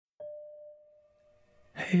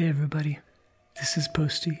Hey everybody, this is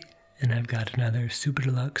Posty, and I've got another Super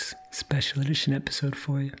Deluxe Special Edition episode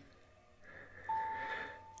for you.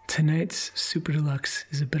 Tonight's Super Deluxe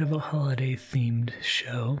is a bit of a holiday-themed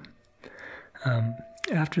show.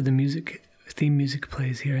 After the theme music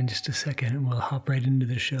plays here in just a second, we'll hop right into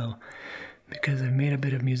the show, because I've made a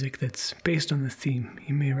bit of music that's based on the theme.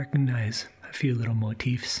 You may recognize a few little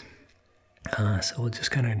motifs, so we'll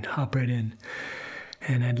just kind of hop right in.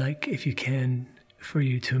 And I'd like, if you can, for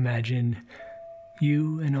you to imagine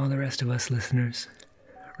you and all the rest of us listeners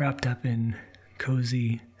wrapped up in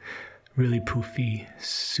cozy, really poofy,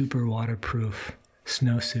 super waterproof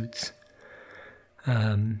snowsuits,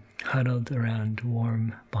 huddled around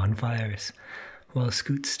warm bonfires while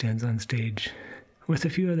Scoot stands on stage with a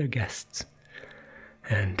few other guests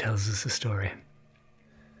and tells us a story.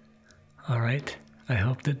 All right, I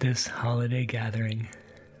hope that this holiday gathering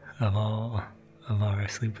of all of our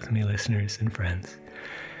Sleep With Me listeners and friends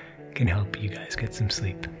can help you guys get some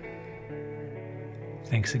sleep.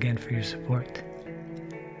 Thanks again for your support,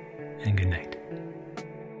 and good night.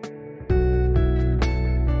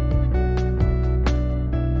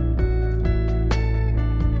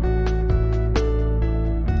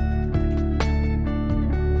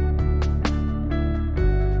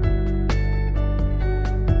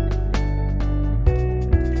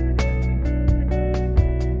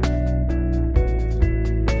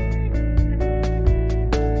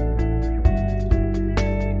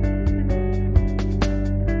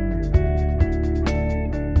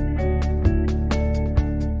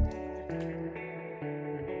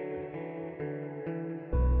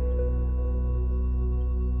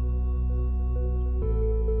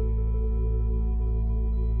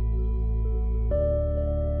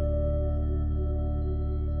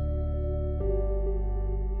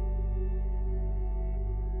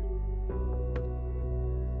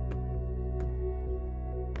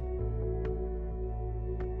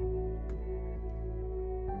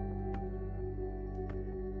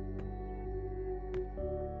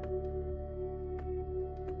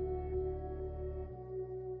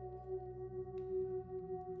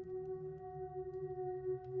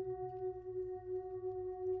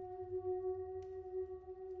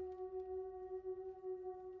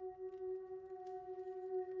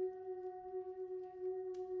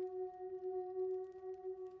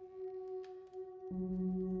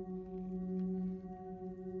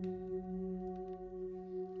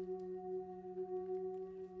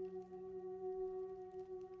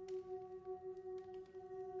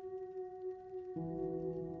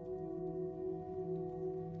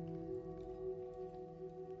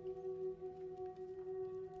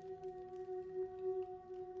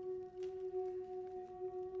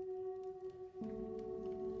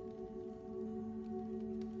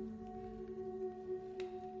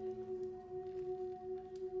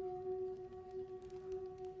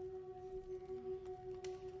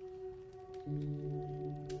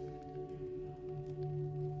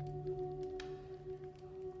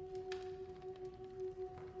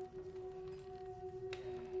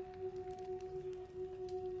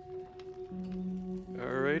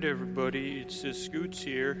 Alright everybody, it's Scoots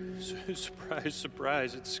here. Surprise,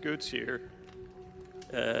 surprise, it's Scoots here.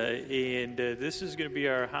 And this is going to be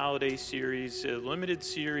our holiday series, limited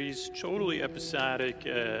series, totally episodic.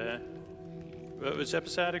 Was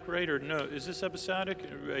episodic right, or no? Is this episodic?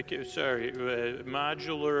 Sorry,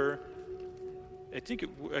 modular. I think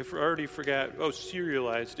I already forgot. Oh,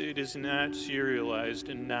 serialized. It is not serialized,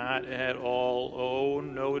 and not at all. Oh,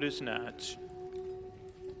 no, it is not.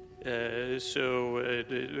 It's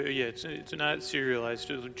not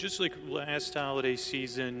serialized. Just like last holiday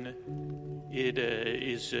season, it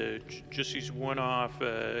is just these one-off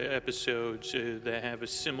episodes that have a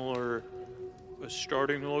similar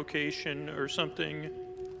starting location or something.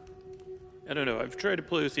 I don't know. I've tried to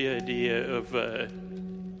play with the idea of,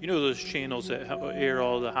 those channels that air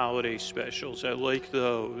all the holiday specials. I like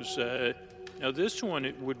those. Now this one,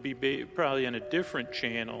 it would be probably on a different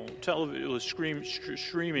channel,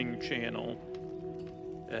 streaming channel,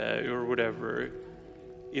 or whatever,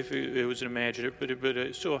 if it was an imaginative.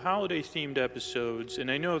 But so holiday-themed episodes,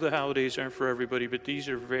 and I know the holidays aren't for everybody, but these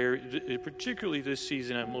are particularly this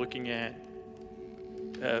season I'm looking at,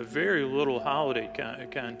 very little holiday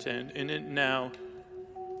content. And then now,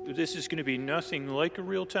 this is going to be nothing like a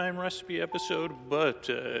real-time recipe episode, but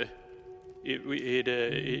so I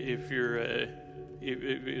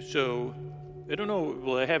don't know.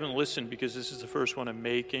 Well, I haven't listened because this is the first one I'm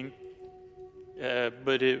making.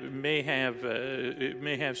 But it may have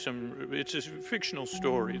some. It's a fictional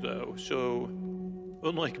story though, so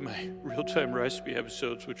unlike my real-time recipe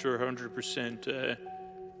episodes, which are 100%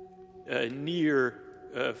 near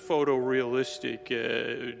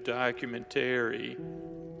photorealistic documentary.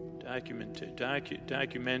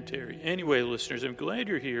 Anyway, listeners, I'm glad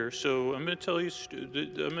you're here. So I'm going to tell you,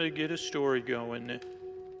 I'm going to get a story going.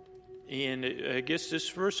 And I guess this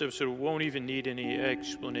first episode won't even need any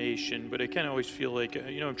explanation, but I kind of always feel like,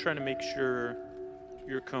 I'm trying to make sure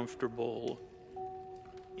you're comfortable.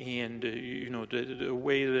 And, the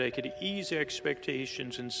way that I could ease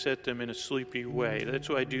expectations and set them in a sleepy way. That's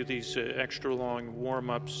why I do these extra long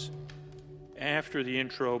warm-ups after the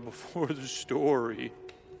intro, before the story.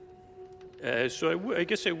 So I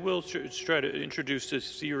guess I will try to introduce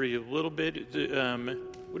this theory a little bit.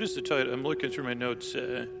 What is the title? I'm looking through my notes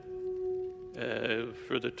for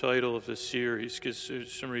the title of the series, because for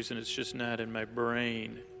some reason it's just not in my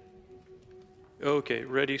brain. Okay,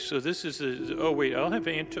 ready? So this is oh wait, I'll have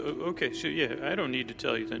okay, so yeah, I don't need to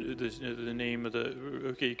tell you the name of the...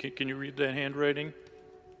 Okay, can you read that handwriting?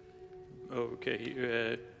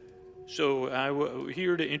 Okay, so I'm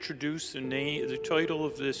here to introduce the title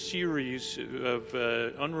of this series of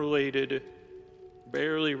unrelated,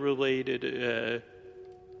 barely related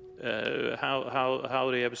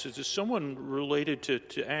holiday episodes. Is someone related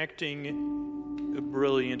to acting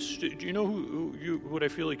brilliance? Do you know what I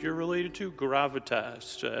feel like you're related to?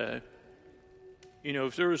 Gravitas.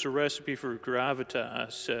 If there was a recipe for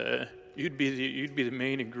gravitas, you'd be the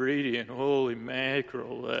main ingredient. Holy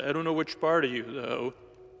mackerel! I don't know which part of you though.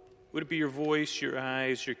 Would it be your voice, your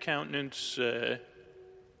eyes, your countenance,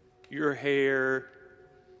 your hair,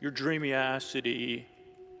 your dreamiosity?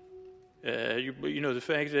 The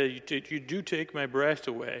fact that you do take my breath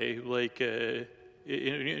away, like, and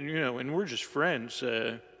we're just friends.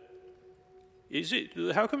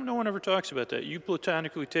 How come no one ever talks about that? You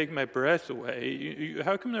platonically take my breath away.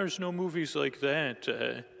 How come there's no movies like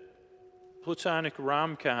that? Platonic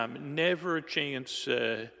rom-com, never a chance.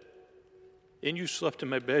 And you slept in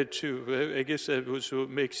my bed too. I guess that was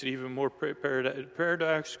what makes it even more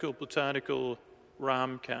paradoxical, platonical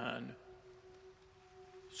rom-com.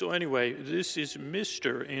 So anyway, this is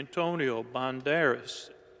Mr. Antonio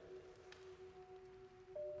Banderas.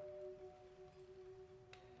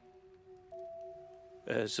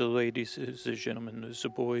 As the ladies, as the gentlemen, as the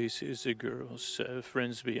boys, as the girls,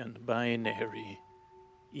 friends beyond the binary,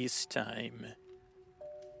 it's time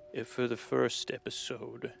for the first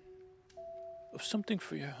episode of something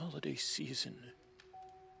for your holiday season.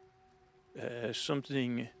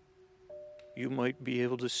 Something you might be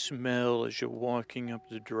able to smell as you're walking up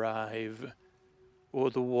the drive, or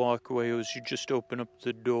the walkway as you just open up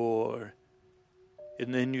the door,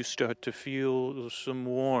 and then you start to feel some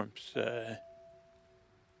warmth,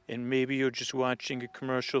 and maybe you're just watching a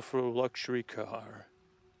commercial for a luxury car,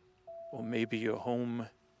 or maybe you're home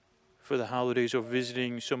for the holidays, or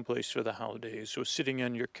visiting someplace for the holidays, or sitting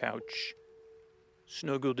on your couch,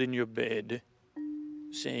 snuggled in your bed,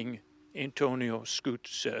 saying, Antonio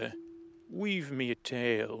Scoots, weave me a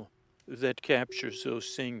tale that captures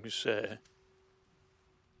those things,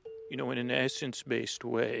 in an essence-based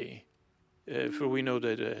way. For we know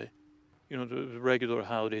that, the regular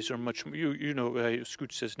holidays are much more,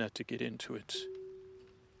 Scoot says not to get into it.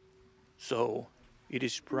 So, it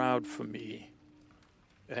is proud for me.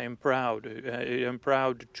 I am proud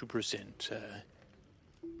to present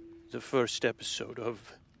the first episode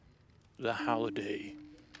of the Holiday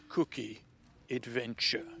Cookie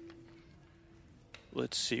Adventure.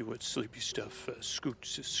 Let's see what sleepy stuff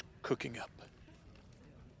Scoots is cooking up.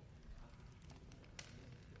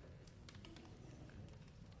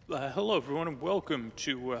 Hello, everyone, and welcome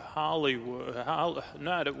to Hollywood.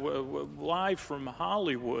 Live from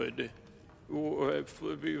Hollywood. Live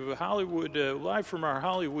from our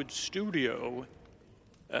Hollywood studio.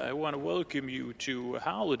 I want to welcome you to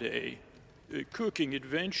Holiday Cooking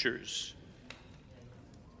Adventures.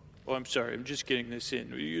 Oh, I'm sorry, I'm just getting this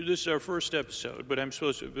in. This is our first episode, but I'm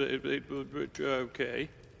supposed to... Okay.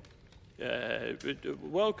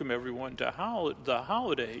 Welcome, everyone, to the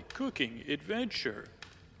Holiday Cooking Adventure.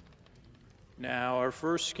 Now, our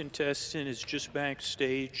first contestant is just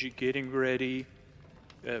backstage getting ready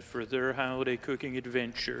for their holiday cooking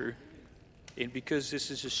adventure. And because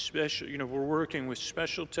this is a special, we're working with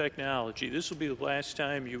special technology, this will be the last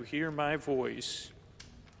time you hear my voice.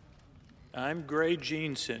 I'm Gray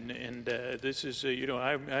Jeanson, and this is,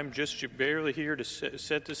 I'm just barely here to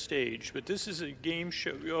set the stage. But this is a game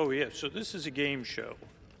show. Oh, yeah, so this is a game show.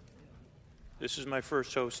 This is my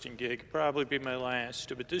first hosting gig, probably be my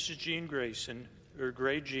last. But this is Gene Grayson, or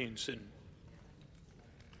Gray Jeanson.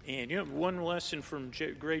 And, one lesson from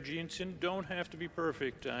Gray Jeanson, don't have to be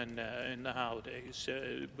perfect in the holidays.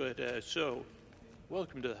 So,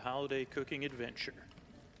 welcome to the Holiday Cooking Adventure.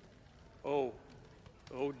 Oh,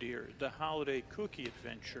 Oh dear, the Holiday Cookie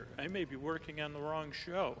Adventure. I may be working on the wrong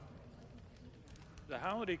show. The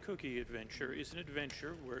Holiday Cookie Adventure is an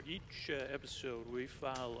adventure where each episode we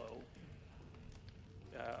follow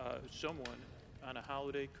someone on a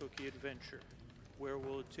holiday cookie adventure. Where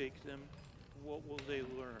will it take them? What will they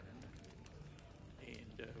learn?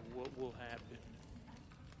 And what will happen?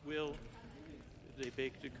 Will they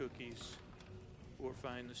bake the cookies or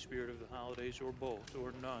find the spirit of the holidays, or both,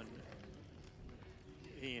 or none?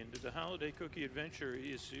 And the Holiday Cookie Adventure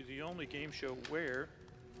is the only game show where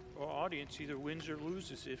our audience either wins or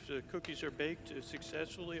loses. If the cookies are baked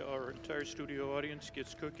successfully, our entire studio audience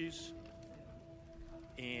gets cookies.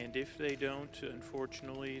 And if they don't,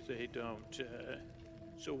 unfortunately, they don't.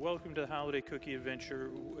 So welcome to the Holiday Cookie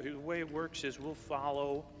Adventure. The way it works is we'll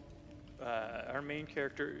follow our main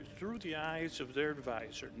character through the eyes of their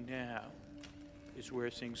advisor. Now is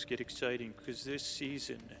where things get exciting, because this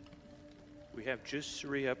season we have just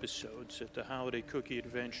 3 episodes at the Holiday Cookie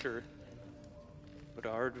Adventure, but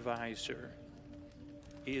our advisor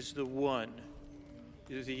is the one,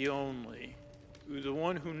 the only, the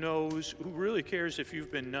one who knows, who really cares if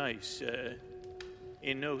you've been nice,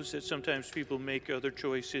 and knows that sometimes people make other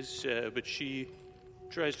choices, but she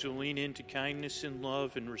tries to lean into kindness and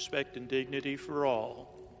love and respect and dignity for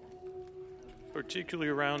all, particularly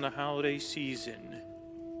around the holiday season.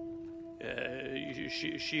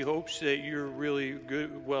 She hopes that you're really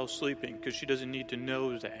good while sleeping, because she doesn't need to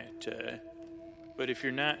know that. But if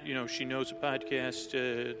you're not, she knows a podcast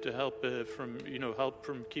to help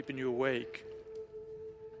from keeping you awake.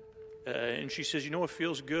 And she says, what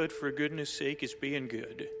feels good for goodness sake is being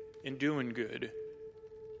good and doing good,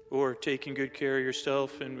 or taking good care of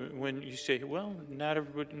yourself. And when you say, well, not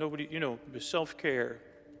everybody, nobody, self-care.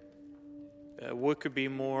 What could be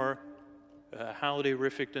more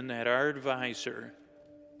holiday-rific than that? Our advisor,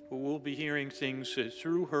 who will be hearing things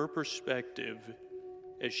through her perspective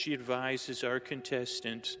as she advises our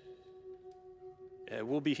contestant.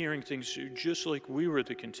 We'll be hearing things just like we were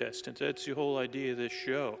the contestant. That's the whole idea of this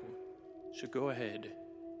show. So go ahead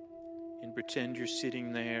and pretend you're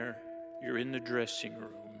sitting there. You're in the dressing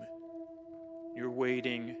room. You're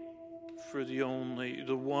waiting for the only,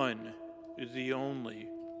 the one, the only,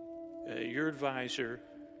 your advisor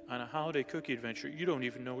on a holiday cookie adventure. You don't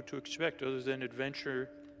even know what to expect other than adventure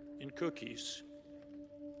and cookies.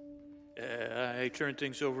 I turn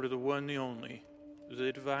things over to the one, the only, the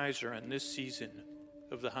advisor on this season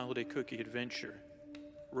of the Holiday Cookie Adventure,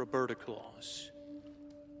 Roberta Claus.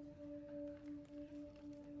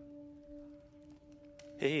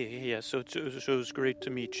 Hey, yeah, so it's great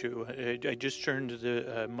to meet you. I just turned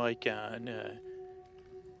the mic on,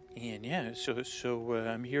 and yeah, so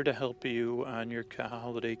I'm here to help you on your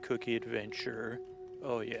holiday cookie adventure.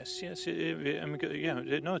 Oh, yes, I'm good. Yeah,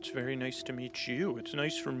 no, it's very nice to meet you. It's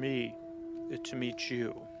nice for me to meet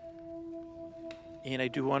you. And I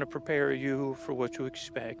do want to prepare you for what to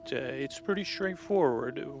expect. It's pretty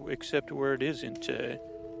straightforward, except where it isn't.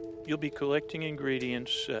 You'll be collecting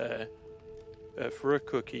ingredients for a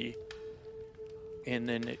cookie, and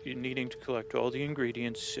then you're needing to collect all the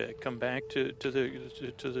ingredients, come back to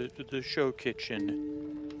the show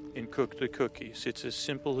kitchen and cook the cookies. It's as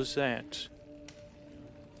simple as that.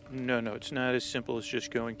 No, it's not as simple as just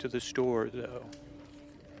going to the store, though.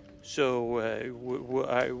 So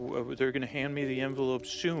they're going to hand me the envelope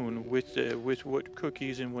soon with what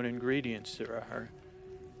cookies and what ingredients there are.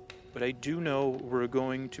 But I do know we're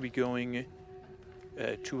going to be going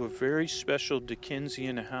to a very special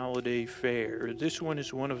Dickensian holiday fair. This one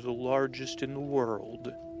is one of the largest in the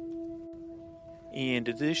world. And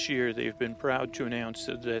this year they've been proud to announce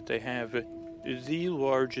that they have the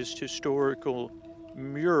largest historical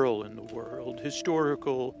mural in the world.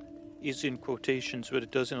 Historical is in quotations, but it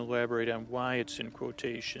doesn't elaborate on why it's in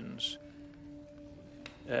quotations.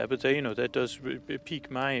 But that does pique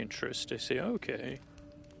my interest. I say, okay.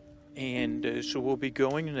 And so we'll be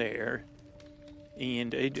going there.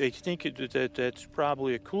 And I think that's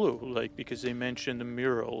probably a clue, because they mentioned the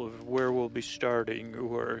mural of where we'll be starting,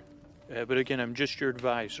 or... but again, I'm just your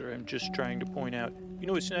advisor. I'm just trying to point out,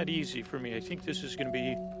 it's not easy for me. I think this is going to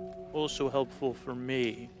be also helpful for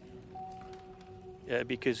me.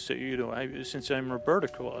 Because, since I'm Roberta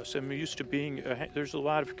Claus, I'm used to being, there's a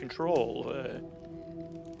lot of control.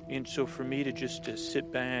 And so for me to just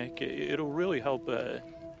sit back, it'll really help.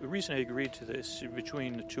 The reason I agreed to this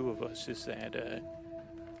between the two of us is that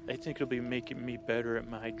I think it'll be making me better at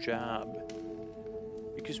my job.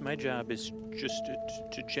 Because my job is just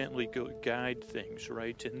to gently guide things,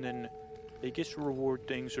 right? And then they get to reward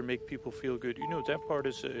things or make people feel good. That part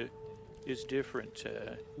is different.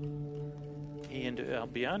 And I'll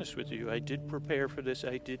be honest with you, I did prepare for this.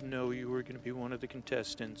 I did know you were going to be one of the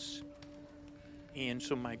contestants. And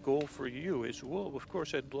so my goal for you is, well, of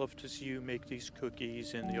course, I'd love to see you make these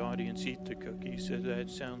cookies and the audience eat the cookies. So that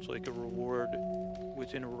sounds like a reward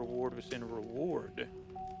within a reward within a reward.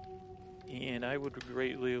 And I would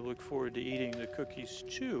greatly look forward to eating the cookies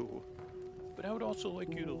too. But I would also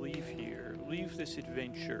like you to leave this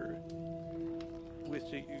adventure with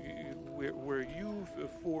where you've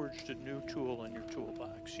forged a new tool in your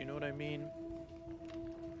toolbox. You know what I mean?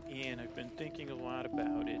 And I've been thinking a lot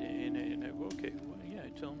about it, okay, well, yeah,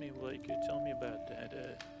 tell me about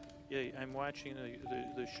that. Yeah, I'm watching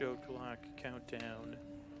the show clock countdown,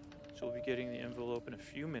 so we'll be getting the envelope in a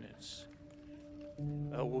few minutes.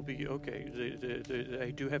 We'll be, okay,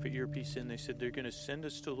 I do have an earpiece in. They said they're going to send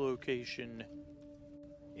us to location,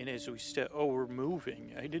 and as we we're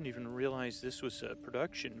moving. I didn't even realize this was a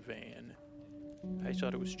production van. I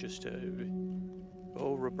thought it was just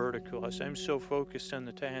Roberta Claus, I'm so focused on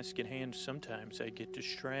the task at hand, sometimes I get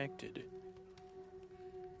distracted.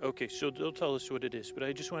 Okay, so they'll tell us what it is, but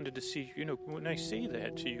I just wanted to see, when I say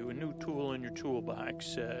that to you, a new tool in your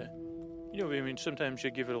toolbox, sometimes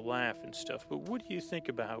you give it a laugh and stuff, but what do you think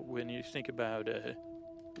about when you think about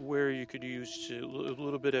where you could use a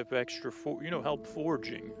little bit of extra, help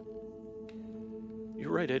forging?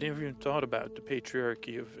 You're right, I didn't even thought about the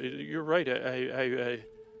patriarchy of, you're right,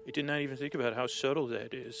 I did not even think about how subtle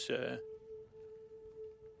that is.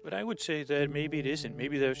 But I would say that maybe it isn't.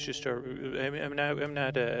 Maybe that's just our.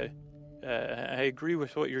 I agree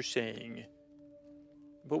with what you're saying.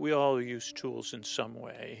 But we all use tools in some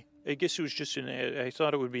way. I guess it was just I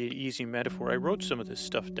thought it would be an easy metaphor. I wrote some of this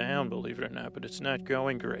stuff down, believe it or not, but it's not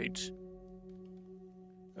going great.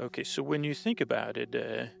 Okay, so when you think about it,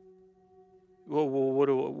 what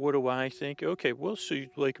do I think? Okay, well, so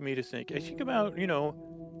you'd like me to think. I think about,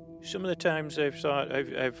 some of the times I've thought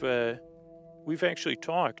we've actually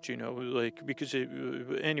talked, because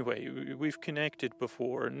anyway, we've connected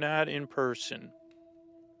before, not in person.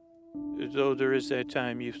 Though there is that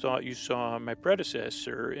time you thought you saw my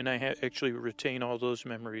predecessor, and I actually retain all those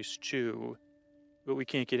memories too. But we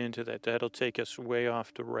can't get into that. That'll take us way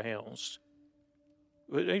off the rails.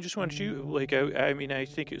 But I just want you, I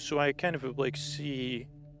think, so I kind of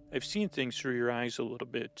I've seen things through your eyes a little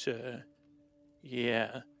bit.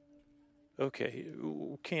 Yeah. Okay,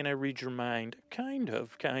 can I read your mind? Kind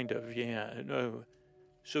of, yeah. No.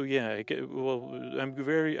 So yeah, I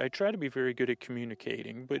try to be very good at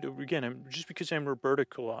communicating, but again, just because I'm Roberta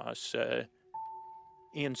Claus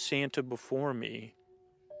and Santa before me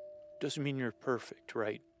doesn't mean you're perfect,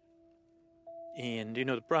 right? And,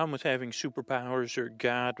 the problem with having superpowers or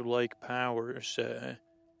godlike powers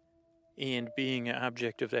and being an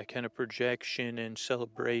object of that kind of projection and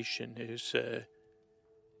celebration is...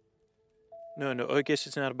 No, I guess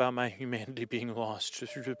it's not about my humanity being lost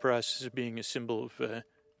through the process of being a symbol of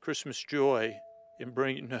Christmas joy and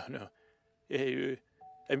bring. No. No. It's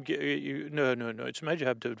my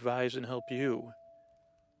job to advise and help you.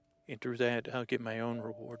 And through that, I'll get my own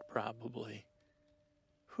reward, probably.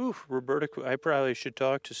 Whew, Roberta, I probably should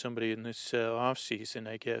talk to somebody in this off-season,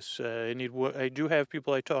 I guess. I do have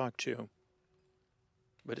people I talk to.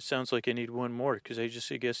 But it sounds like I need one more, because I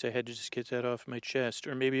guess I had to just get that off my chest.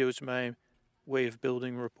 Or maybe it was my way of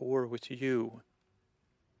building rapport with you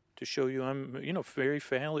to show you I'm, very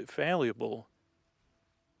fallible.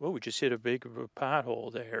 Well, we just hit a big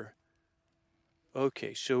pothole there.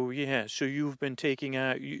 Okay, so yeah, so you've been taking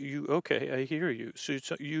out, okay, I hear you. So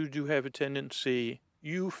you do have a tendency,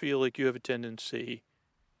 you feel like you have a tendency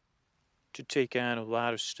to take on a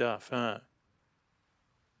lot of stuff, huh?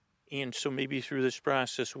 And so maybe through this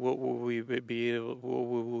process, what would we be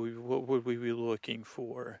looking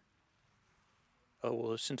for? Oh,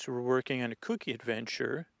 well, since we're working on a cookie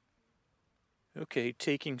adventure, okay,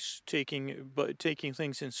 taking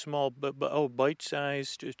things in small,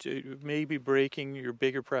 bite-sized, maybe breaking your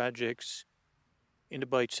bigger projects into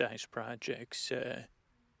bite-sized projects.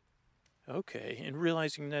 Okay, and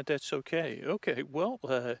realizing that that's okay. Okay, well,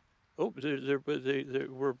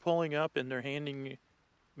 we're pulling up and they're handing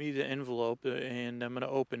me the envelope, and I'm going to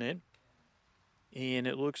open it. And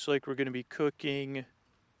it looks like we're going to be cooking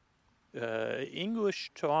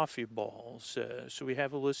English toffee balls. So we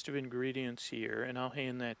have a list of ingredients here, and I'll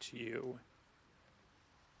hand that to you.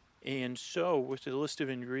 And so, with the list of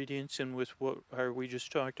ingredients and with what we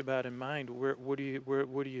just talked about in mind, what do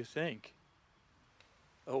you think?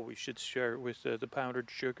 Oh, we should start with the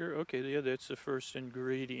powdered sugar. Okay, yeah, that's the first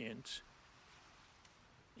ingredient.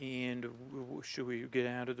 And should we get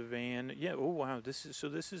out of the van? Yeah. Oh, wow. This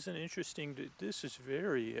is an interesting. This is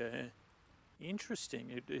very.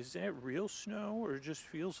 Interesting. Is that real snow or it just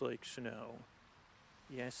feels like snow?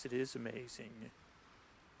 Yes, it is amazing.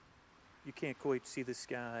 You can't quite see the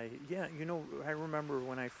sky. Yeah, I remember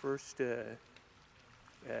when I first,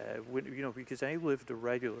 because I lived a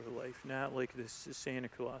regular life, not like this Santa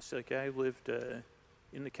Claus. Like I lived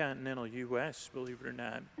in the continental U.S., believe it or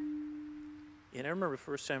not. And I remember the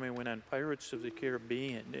first time I went on Pirates of the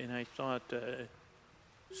Caribbean, and I thought,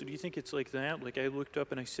 so do you think it's like that? Like I looked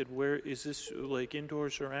up and I said, where is this, like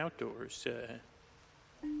indoors or outdoors?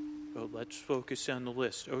 Well, let's focus on the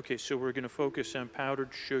list. Okay, so we're going to focus on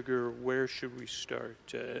powdered sugar. Where should we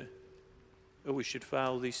start? We should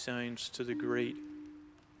follow these signs to the great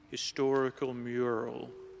historical mural.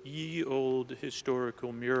 Ye old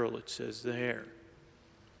historical mural, it says there.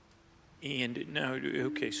 And now,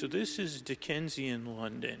 okay, so this is Dickensian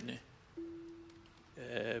London.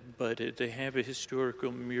 But they have a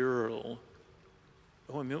historical mural.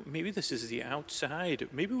 Oh, maybe this is the outside.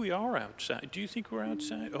 Maybe we are outside. Do you think we're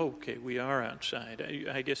outside? Oh, okay, we are outside.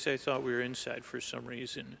 I guess I thought we were inside for some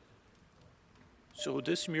reason. So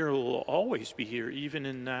this mural will always be here,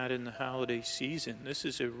 even not in the holiday season. This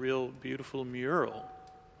is a real beautiful mural.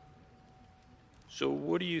 So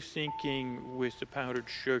what are you thinking with the powdered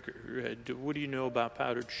sugar? What do you know about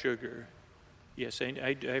powdered sugar? Yes,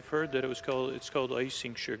 I've heard that it's called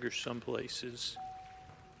icing sugar some places.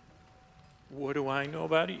 What do I know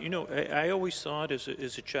about it? I always thought as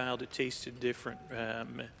a child it tasted different.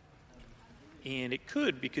 And it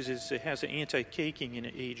could because it has an anti-caking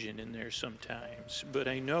agent in there sometimes. But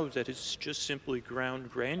I know that it's just simply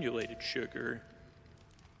ground granulated sugar.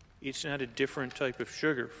 It's not a different type of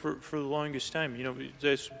sugar. For the longest time,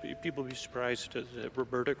 people be surprised that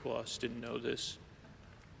Roberta Claus didn't know this.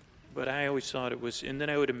 But I always thought it was, and then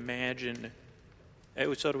I always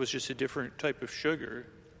thought it was just a different type of sugar.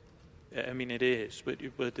 I mean, it is, but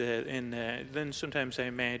then sometimes I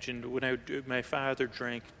imagined when my father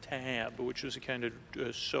drank Tab, which was a kind of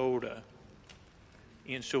soda,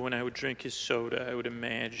 and so when I would drink his soda, I would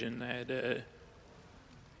imagine that,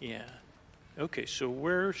 yeah. Okay, so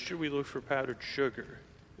where should we look for powdered sugar?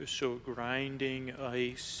 So grinding,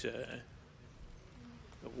 ice,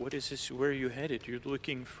 what is this? Where are you headed? You're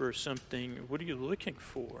looking for something. What are you looking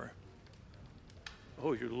for?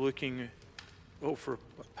 Oh, you're looking... Oh, for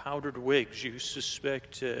powdered wigs. You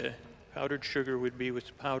suspect powdered sugar would be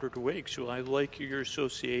with powdered wigs. Well, I like your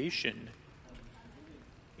association.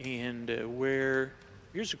 And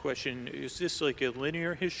here's a question. Is this like a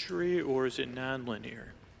linear history or is it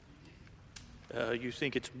non-linear? You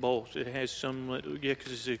think it's both. It has some,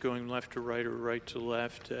 because is it going left to right or right to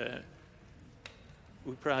left?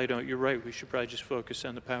 We probably don't. You're right. We should probably just focus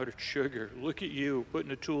on the powdered sugar. Look at you putting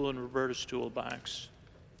a tool in Roberta's toolbox.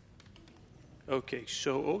 Okay,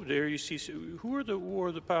 so there you see. So who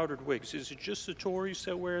wore the powdered wigs? Is it just the Tories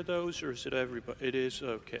that wear those, or is it everybody? It is,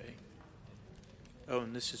 okay. Oh,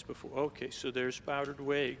 and this is before. Okay, so there's powdered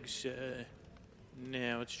wigs.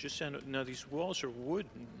 Now it's just now these walls are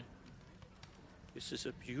wooden. This is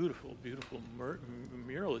a beautiful, beautiful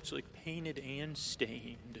mural. It's like painted and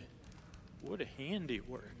stained. What a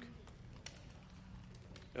handiwork.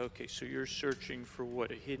 Okay, so you're searching for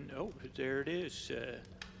what? A hidden... Oh, there it is.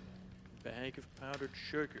 Bag of powdered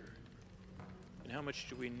sugar. And how much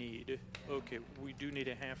do we need? Okay, we do need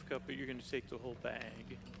a half cup, but you're going to take the whole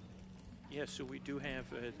bag. Yeah, so we do have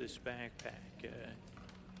this backpack.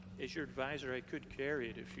 As your advisor, I could carry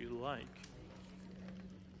it if you like.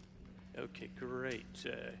 Okay, great.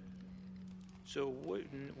 So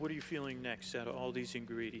what are you feeling next out of all these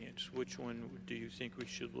ingredients? Which one do you think we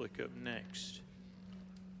should look up next?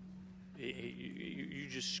 You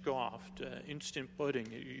just scoffed. Instant pudding,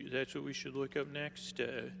 that's what we should look up next?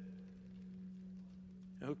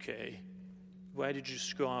 Okay. Why did you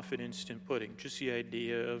scoff at instant pudding? Just the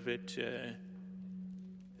idea of it.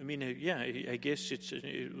 I mean, I guess it's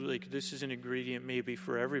like this is an ingredient maybe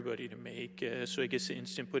for everybody to make. So I guess the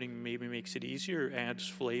instant pudding maybe makes it easier, adds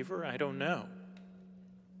flavor. I don't know.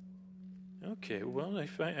 Okay, well,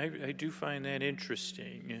 I do find that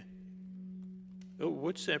interesting. Oh,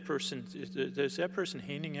 what's that person? Is that person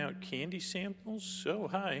handing out candy samples? Oh,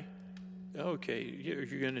 hi. Okay, you're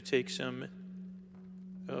going to take some.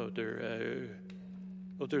 Oh, they're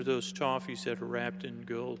those toffees that are wrapped in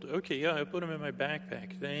gold. Okay, yeah, I put them in my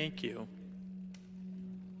backpack. Thank you.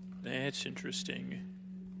 That's interesting.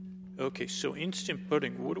 Okay, so instant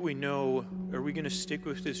pudding. What do we know? Are we going to stick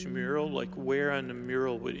with this mural? Like, where on the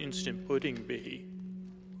mural would instant pudding be?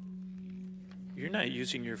 You're not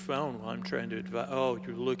using your phone while I'm trying to advise. Oh,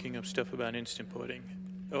 you're looking up stuff about instant pudding.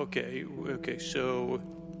 Okay, so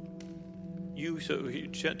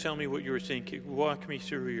Tell me what you were thinking. Walk me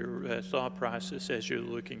through your thought process as you're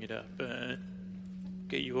looking it up.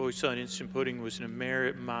 Okay, you always thought instant pudding was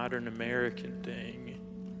an modern American thing.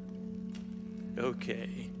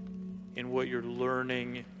 Okay. And what you're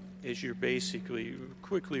learning is you're basically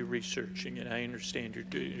quickly researching it. I understand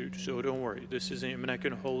so don't worry. I'm not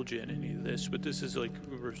going to hold you in any of this, but this is like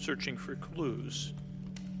we're searching for clues.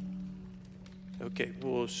 Okay,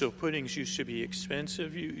 well, so puddings used to be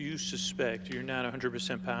expensive, you suspect. You're not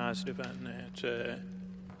 100% positive on that.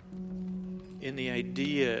 And the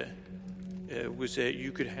idea was that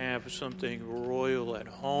you could have something royal at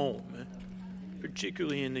home,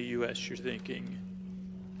 particularly in the U.S., you're thinking,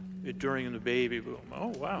 during the baby boom. Oh,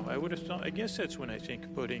 wow, I would have thought, I guess that's when I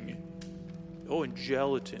think pudding. Oh, and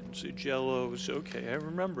gelatins, jellos. Okay, I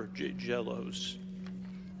remember jellos.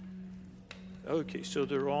 Okay, so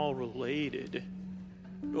they're all related.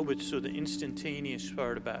 Oh, but so the instantaneous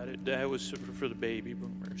part about it, that was for the baby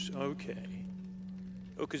boomers. Okay.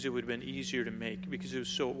 Oh, because it would have been easier to make because it was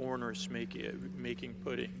so onerous making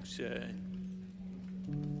puddings.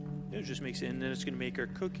 It just makes it, and then it's going to make our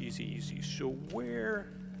cookies easy. So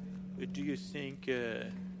where do you think,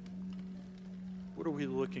 what are we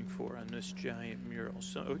looking for on this giant mural?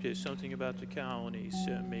 Okay, something about the colonies,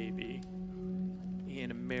 maybe. And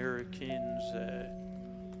Americans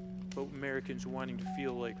wanting to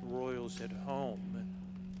feel like royals at home.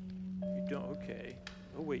 You don't, okay.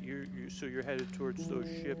 Oh wait, so you're headed towards those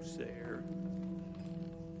ships there.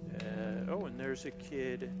 Oh, and there's a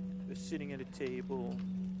kid sitting at a table.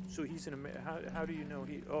 So he's in how do you know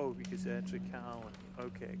he? Oh, because that's a colony.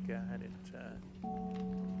 Okay, got it.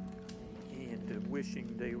 And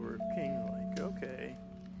wishing they were king-like. Okay.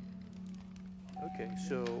 Okay,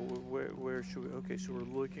 so where should we? Okay, so we're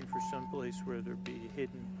looking for some place where there'd be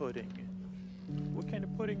hidden pudding. What kind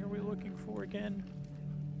of pudding are we looking for again?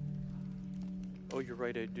 Oh, you're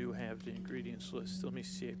right, I do have the ingredients list. Let me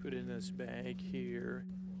see, I put it in this bag here,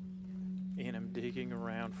 and I'm digging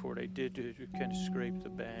around for it. I did kind of scrape the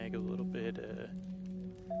bag a little bit.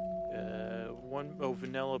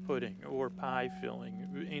 Vanilla pudding or pie filling,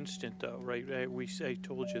 instant though, right? I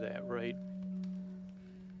told you that, right?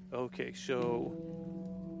 Okay, so,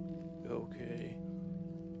 okay.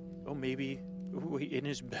 Oh, maybe, wait, in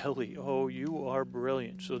his belly. Oh, you are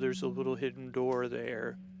brilliant. So there's a little hidden door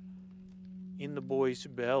there in the boy's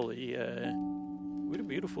belly. What a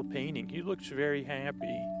beautiful painting. He looks very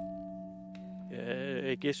happy.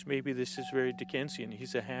 I guess maybe this is very Dickensian.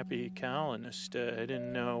 He's a happy colonist. I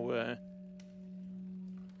didn't know,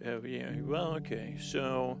 oh, yeah, well, okay,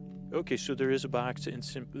 so... Okay, so there is a box of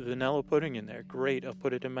instant vanilla pudding in there. Great, I'll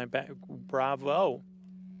put it in my bag. Bravo.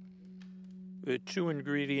 2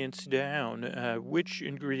 ingredients down. Which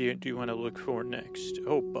ingredient do you want to look for next?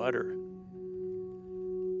 Oh, butter.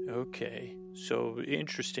 Okay, so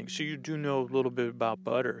interesting. So you do know a little bit about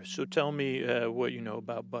butter. So tell me what you know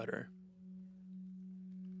about butter.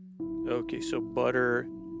 Okay, so butter,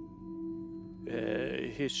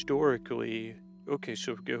 historically... Okay,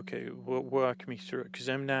 walk me through it, because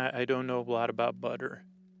I don't know a lot about butter.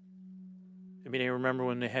 I mean, I remember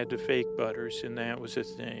when they had the fake butters, and that was a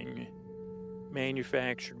thing.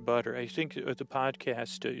 Manufactured butter. I think at the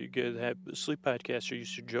podcast, that sleep podcaster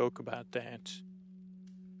used to joke about that.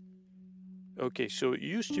 Okay, so it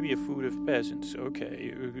used to be a food of peasants.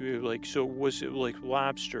 Okay, so was it like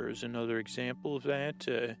lobster is another example of that?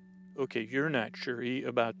 Okay, you're not sure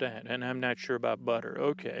about that, and I'm not sure about butter.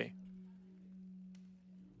 Okay.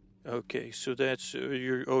 Okay, so that's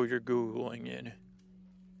you're Googling it.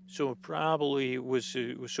 So it probably was.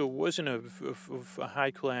 So it wasn't a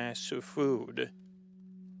high class food.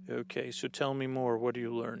 Okay, so tell me more. What are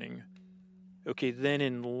you learning? Okay, then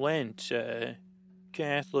in Lent,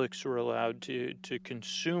 Catholics were allowed to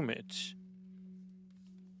consume it.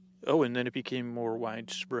 Oh, and then it became more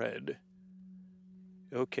widespread.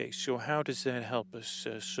 Okay, so how does that help us?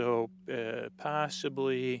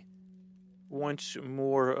 Possibly. Once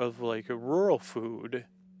more of like a rural food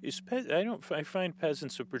is I find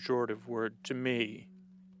peasants a pejorative word to me.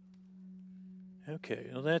 Okay,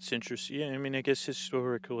 well that's interesting. Yeah, I mean I guess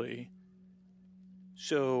historically.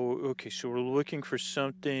 So we're looking for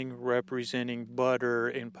something representing butter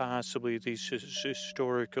and possibly these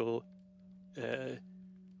historical. Now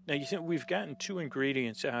you think we've gotten 2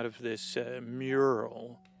 ingredients out of this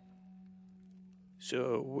mural.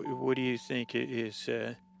 So what do you think it is?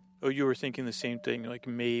 Oh, you were thinking the same thing, like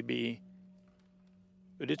maybe.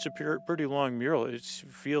 But it's a pretty long mural. It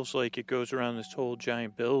feels like it goes around this whole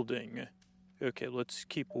giant building. Okay, let's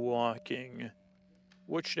keep walking.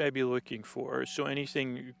 What should I be looking for? So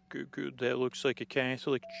anything that looks like a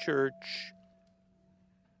Catholic church?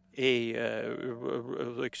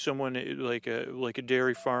 like someone like a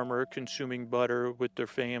dairy farmer consuming butter with their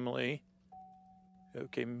family.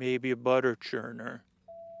 Okay, maybe a butter churner.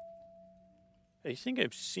 I think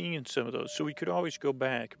I've seen some of those, so we could always go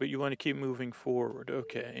back, but you want to keep moving forward.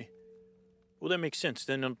 Okay. Well, that makes sense.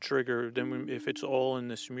 Then it'll trigger, if it's all in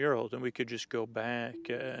this mural, then we could just go back.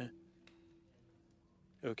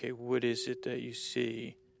 Okay, what is it that you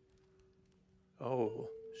see? Oh,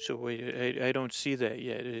 so wait, I don't see that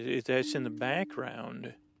yet. That's in the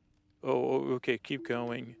background. Oh, okay, keep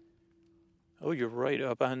going. Oh, you're right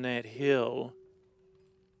up on that hill.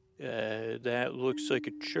 That looks like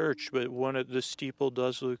a church, but one of the steeple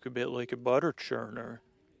does look a bit like a butter churner.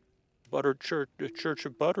 A church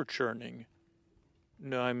of butter churning.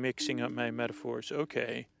 No, I'm mixing up my metaphors.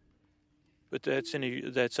 Okay, but that's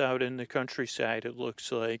out in the countryside. It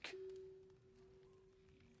looks like.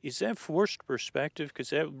 Is that forced perspective? Because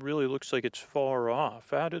that really looks like it's far off.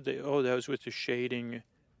 How did they? Oh, that was with the shading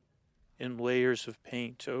and layers of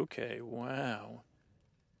paint. Okay, wow.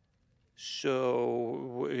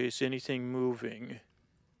 So, is anything moving?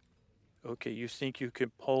 Okay, you think you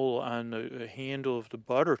can pull on the handle of the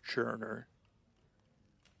butter churner.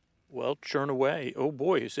 Well, churn away. Oh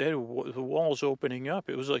boy, is that the wall's opening up?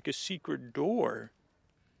 It was like a secret door.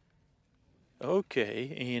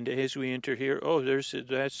 Okay, and as we enter here, I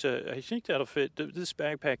think that'll fit. This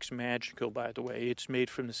backpack's magical, by the way. It's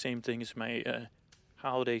made from the same thing as my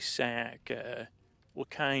holiday sack. Well,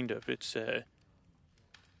 kind of. It's I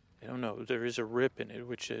don't know. There is a rip in it,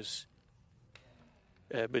 which is.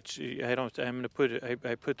 But I don't. I'm gonna put it.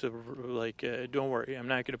 I put the Don't worry. I'm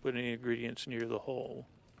not gonna put any ingredients near the hole.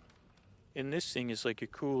 And this thing is like a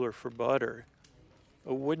cooler for butter,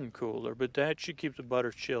 a wooden cooler. But that should keep the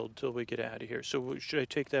butter chilled till we get out of here. So should I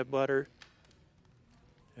take that butter?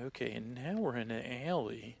 Okay. And now we're in an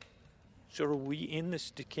alley. So are we in this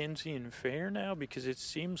Dickensian fair now? Because it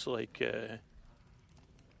seems like.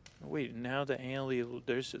 Wait, now the alley,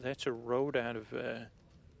 that's a road out of,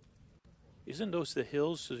 isn't those the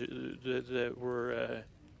hills that were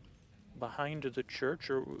behind the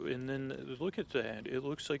church? And then look at that, it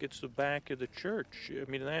looks like it's the back of the church. I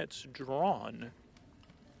mean, that's drawn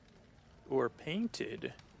or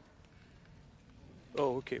painted.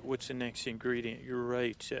 Oh, okay, what's the next ingredient? You're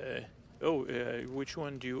right. Which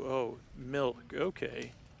one do you, milk,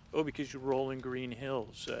 okay. Oh, because you're rolling green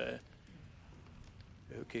hills,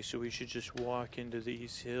 okay, so we should just walk into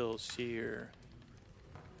these hills here.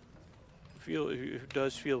 It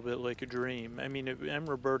does feel a bit like a dream. I mean, I'm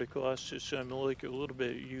Roberta Costa, so I'm like a little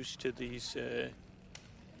bit used to these.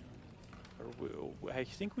 I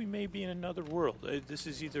think we may be in another world. This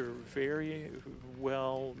is either very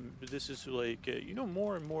well. This is like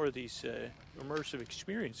more and more of these immersive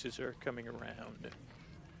experiences are coming around,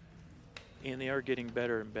 and they are getting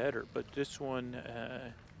better and better. But this one.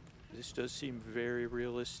 This does seem very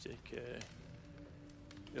realistic.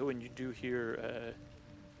 And you do hear,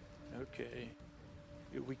 okay.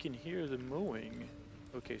 We can hear the mooing.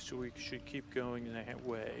 Okay, so we should keep going that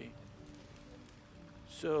way.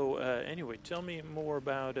 So, anyway, tell me more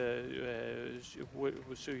about,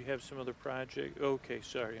 so you have some other project? Okay,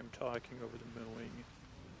 sorry, I'm talking over the mooing.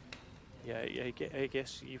 Yeah, I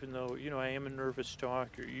guess even though, I am a nervous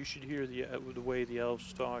talker, you should hear the way the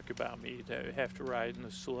elves talk about me that have to ride in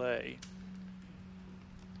the sleigh.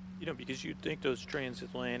 Because you'd think those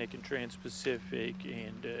transatlantic and trans-Pacific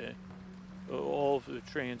and all of the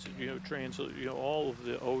all of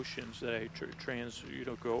the oceans that I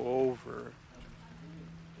go over,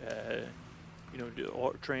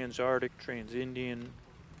 trans-Arctic, trans-Indian,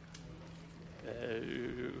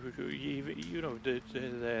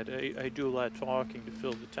 that I do a lot of talking to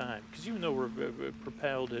fill the time. Because even though we're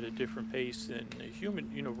propelled at a different pace than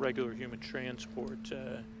regular human transport,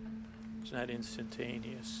 it's not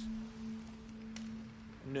instantaneous.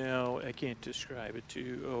 No, I can't describe it to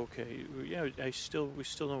you. Okay, yeah, we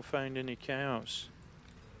still don't find any cows.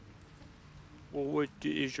 Well,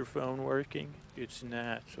 is your phone working? It's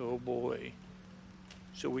not. Oh boy.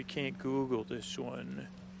 So we can't Google this one.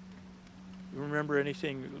 Remember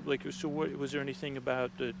anything what was there anything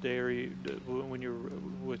about the dairy when you're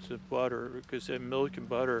with the butter, because that milk and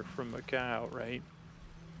butter from a cow, right?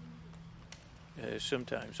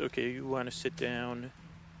 Sometimes. Okay, you want to sit down.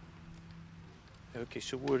 Okay,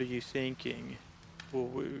 so what are you thinking?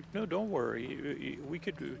 Well, no, don't worry. We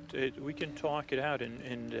can talk it out,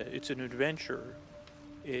 and it's an adventure.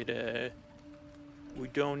 We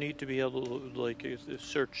don't need to be able to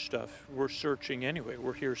search stuff. We're searching anyway.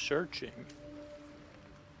 We're here searching.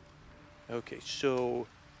 Okay, so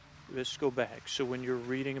let's go back. So when you're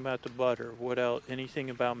reading about the butter, what else? Anything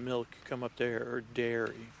about milk come up there, or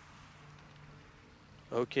dairy?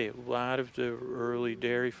 Okay, a lot of the early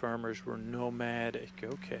dairy farmers were nomadic.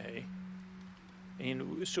 Okay.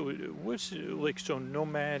 And so what's like so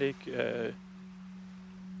nomadic?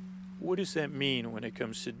 What does that mean when it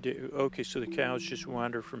comes to? Okay, so the cows just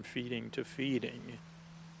wander from feeding to feeding,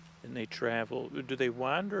 and they travel. Do they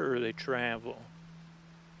wander or they travel?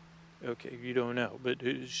 Okay, you don't know, but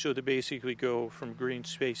so they basically go from green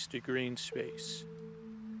space to green space.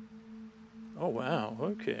 Oh wow.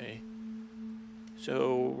 Okay.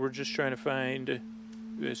 So we're just trying to find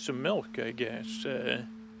some milk, I guess.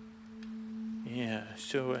 Yeah.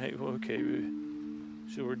 So okay.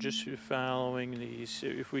 So we're just following these.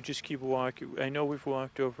 If we just keep walking, I know we've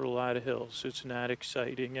walked over a lot of hills. It's not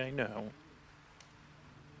exciting, I know.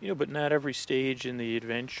 But not every stage in the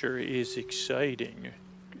adventure is exciting.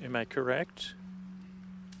 Am I correct?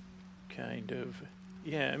 Kind of.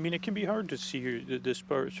 Yeah, I mean, it can be hard to see this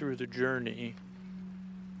part through the journey.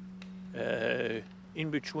 In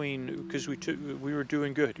between, because we were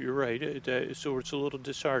doing good. You're right. So it's a little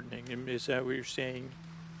disheartening. Is that what you're saying?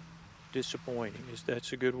 Disappointing.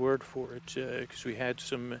 That's a good word for it? Because we had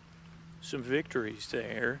some victories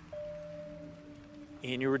there,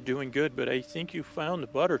 and you were doing good. But I think you found the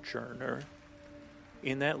butter churner,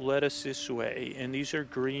 and that led us this way. And these are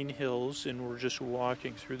green hills, and we're just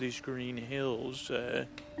walking through these green hills.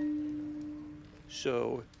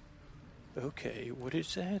 So, okay, what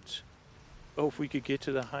is that? Oh, if we could get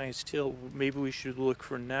to the highest hill, maybe we should look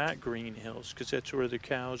for not green hills, because that's where the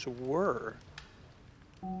cows were.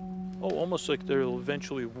 Oh, almost like they'll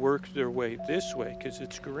eventually work their way this way, because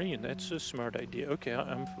it's green. That's a smart idea. Okay,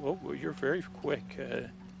 oh, you're very quick.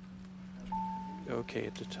 Okay,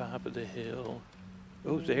 at the top of the hill.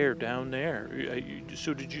 Oh, there, down there.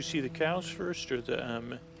 So did you see the cows first, or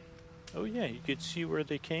the, Oh, yeah, you could see where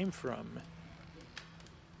they came from.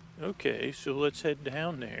 Okay, so let's head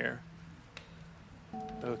down there.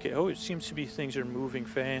 Okay, oh, it seems to be things are moving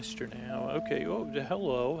faster now. Okay, oh,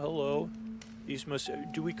 hello. These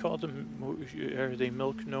do we call them, are they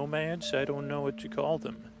milk nomads? I don't know what to call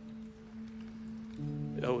them.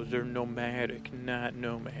 Oh, they're nomadic, not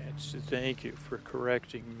nomads. Thank you for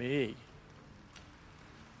correcting me.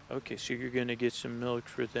 Okay, so you're going to get some milk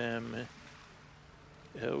for them.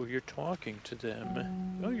 Oh, you're talking to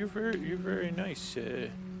them. Oh, you're very nice.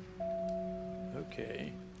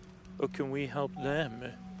 Okay. Oh, can we help them?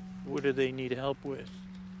 What do they need help with?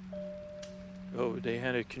 Oh, they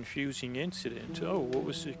had a confusing incident. Oh, what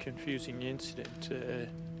was the confusing incident?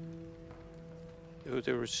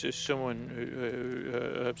 There was just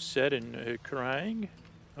someone upset and crying?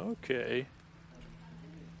 Okay.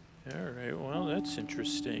 All right, well, that's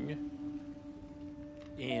interesting.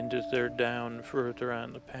 And they're down further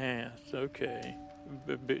on the path. Okay.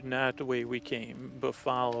 But not the way we came, but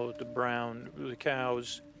follow the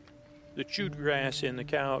cows, the chewed grass and the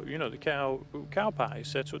cow, the cow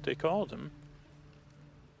pies. That's what they called them.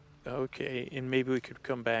 Okay, and maybe we could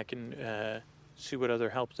come back and see what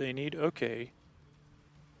other help they need. Okay.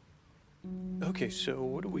 Okay, so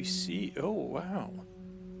what do we see? Oh, wow.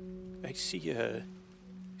 I see is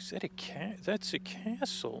that a cat? That's a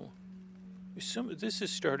castle. This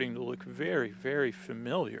is starting to look very, very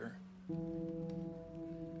familiar.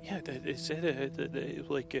 Yeah, is that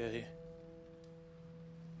like a...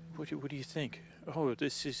 What do you think? Oh,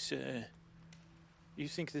 this is... You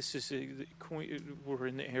think this is we're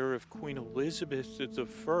in the era of Queen Elizabeth I?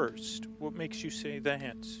 What makes you say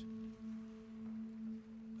that?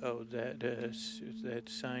 Oh, that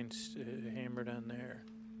sign's hammered on there.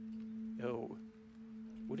 Oh,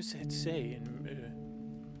 what does that say?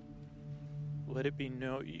 Let it be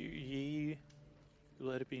known,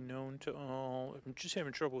 let it be known to all. I'm just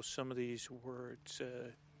having trouble with some of these words.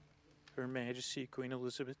 Her Majesty Queen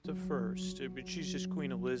Elizabeth I, but she's just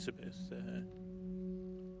Queen Elizabeth.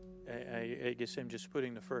 I guess I'm just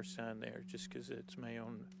putting the first on there just because it's my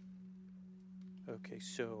own. Okay,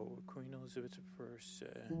 so Queen Elizabeth I,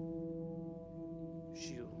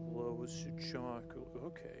 she loves chocolate.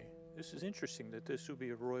 Okay, this is interesting that this would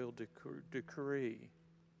be a royal decree.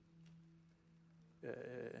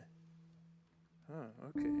 Okay.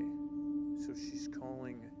 So she's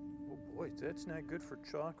calling. Oh boy, that's not good for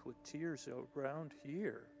chocolatiers around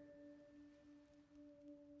here.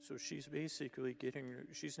 So she's basically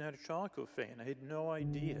she's not a chocolate fan. I had no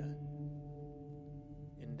idea.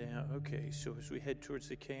 And now, okay, so as we head towards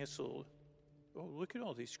the castle, oh, look at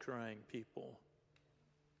all these crying people.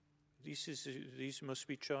 These must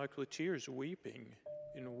be chocolatiers weeping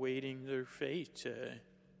and waiting their fate.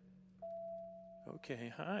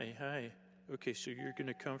 Okay, hi. Okay, so you're going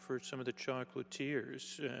to comfort some of the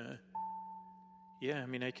chocolatiers. Yeah, I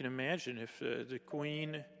mean, I can imagine if the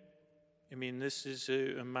queen I mean, this is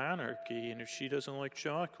a monarchy, and if she doesn't like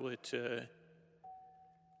chocolate,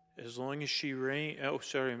 as long as she oh,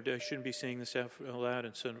 sorry, I shouldn't be saying this out loud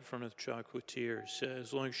in front of the chocolatiers.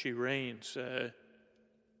 As long as she reigns,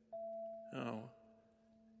 oh,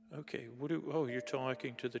 okay. Oh, you're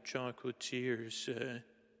talking to the chocolatiers.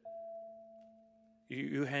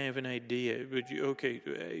 You have an idea, but okay.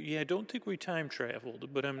 Yeah, I don't think we time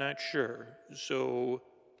traveled, but I'm not sure. So,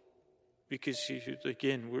 because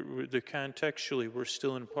again, contextually, we're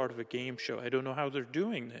still in part of a game show. I don't know how they're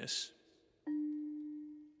doing this.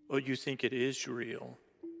 Oh, you think it is real?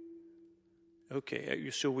 Okay,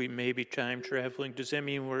 so we may be time traveling. Does that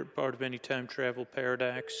mean we're part of any time travel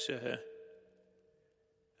paradox?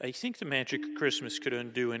 I think the magic of Christmas could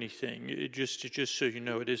undo anything. Just so you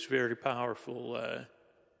know, it is very powerful.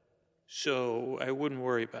 So I wouldn't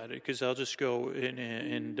worry about it, because I'll just go in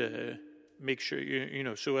and make sure, you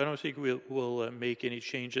know. So I don't think we'll make any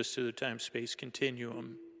changes to the time-space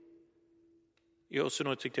continuum. You also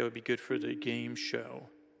don't think that would be good for the game show.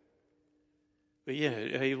 But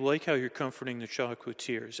yeah, I like how you're comforting the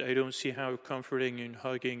chocolatiers. I don't see how comforting and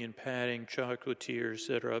hugging and patting chocolatiers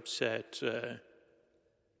that are upset.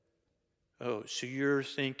 Oh, so you're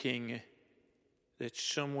thinking that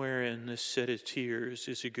somewhere in this set of tears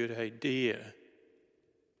is a good idea.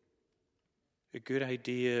 A good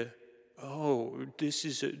idea. Oh, this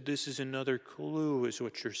is another clue, is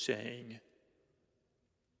what you're saying.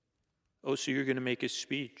 Oh, so you're going to make a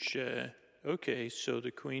speech. Okay, so the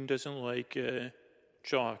queen doesn't like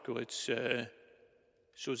chocolates.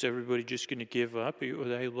 So is everybody just going to give up?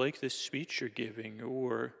 I like this speech you're giving,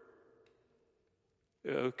 or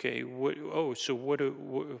okay, so what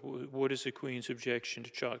is the queen's objection to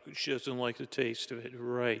chocolate? She doesn't like the taste of it,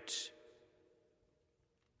 right?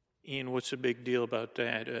 And what's the big deal about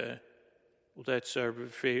that? Well, that's our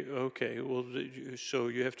favorite. Okay, well, so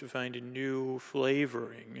you have to find a new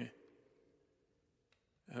flavoring.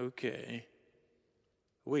 Okay.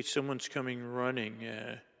 Wait, someone's coming running.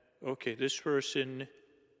 Okay, this person,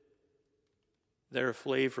 they're a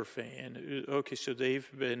flavor fan. Okay, so they've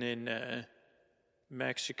been in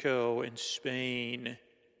Mexico and Spain.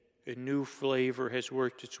 A new flavor has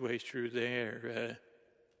worked its way through there.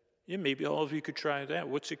 Yeah, maybe all of you could try that.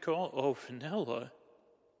 What's it called? Oh, vanilla.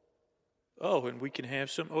 Oh, and we can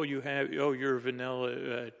have some. Oh, you're a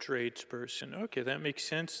vanilla tradesperson. Okay, that makes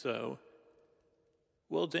sense, though.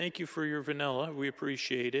 Well, thank you for your vanilla. We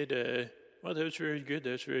appreciate it. Well, that was very good.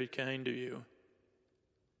 That's very kind of you.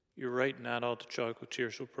 You're right. Not all the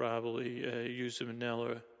chocolatiers will probably use the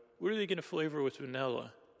vanilla. What are they going to flavor with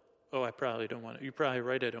vanilla? Oh, I probably don't want to. You're probably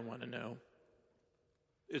right. I don't want to know.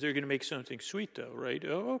 They're going to make something sweet, though, right?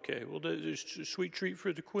 Oh, okay. Well, there's a sweet treat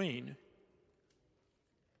for the queen.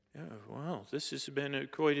 Yeah, well, this has been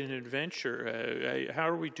quite an adventure. How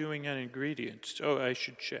are we doing on ingredients? Oh, I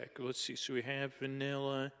should check. Let's see. So we have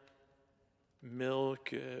vanilla,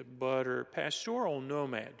 milk, butter, pastoral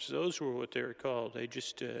nomads. Those were what they were called. I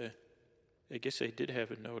guess I did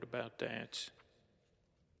have a note about that.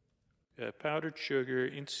 Powdered sugar,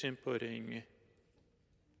 instant pudding.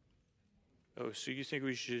 Oh, so you think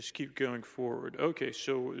we should just keep going forward? Okay,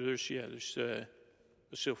 so there's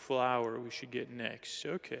so flour we should get next.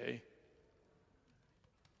 Okay.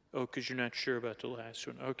 Oh, because you're not sure about the last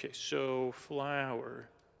one. Okay, so flour.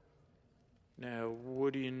 Now,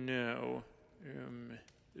 what do you know?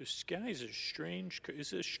 The sky's a strange. Is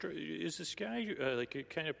the sky like a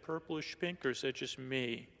kind of purplish pink, or is that just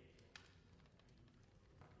me?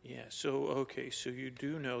 Yeah. So okay. So you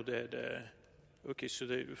do know that. Okay. So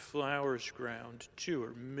the flour's ground too,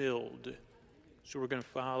 or milled. So we're going to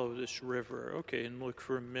follow this river. Okay, and look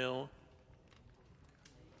for a mill.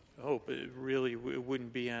 Oh, but it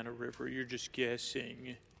wouldn't be on a river. You're just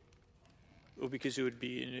guessing. Oh, because it would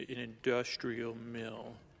be an industrial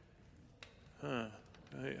mill. Huh.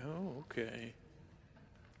 Okay.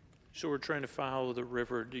 So we're trying to follow the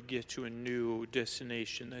river to get to a new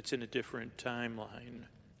destination that's in a different timeline.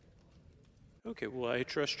 Okay, well, I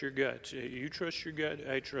trust your gut. You trust your gut,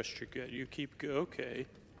 I trust your gut. You keep okay.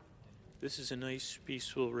 This is a nice,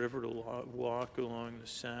 peaceful river to walk along the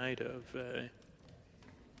side of.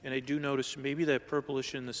 And I do notice maybe that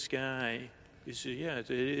purplish in the sky is, it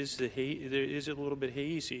is there is a little bit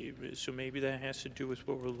hazy. So maybe that has to do with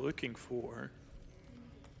what we're looking for.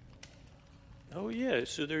 Oh, yeah,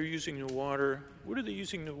 so they're using the water. What are they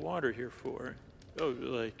using the water here for? Oh,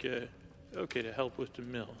 okay, to help with the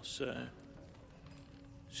mills.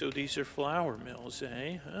 So these are flour mills,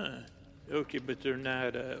 eh? Huh. Okay, but they're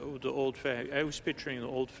not the old-fashioned. I was picturing the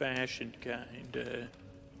old-fashioned kind.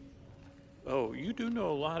 Oh, you do know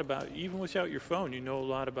a lot about, even without your phone, you know a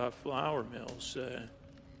lot about flour mills.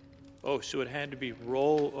 Oh, so it had to be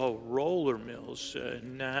roller mills,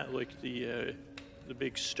 not like the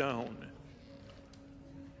big stone.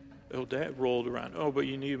 Oh, that rolled around. Oh, but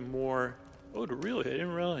you need more. Oh, really? I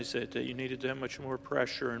didn't realize that you needed that much more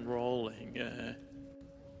pressure in rolling.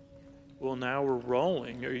 Well, now we're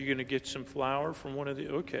rolling. Are you going to get some flour from one of the...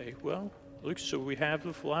 Okay, well, look, so we have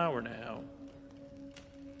the flour now.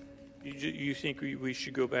 You think we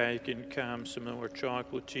should go back and calm some of our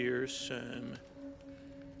chocolatiers?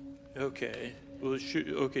 Okay. Well,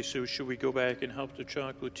 so should we go back and help the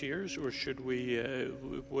chocolatiers, or should we...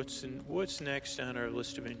 what's next on our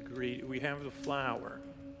list of ingredients? We have the flour.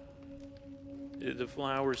 The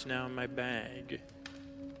flour's now in my bag.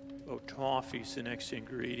 Oh, toffee's the next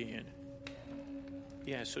ingredient.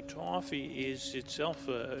 Yeah, so toffee is itself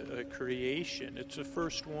a creation. It's the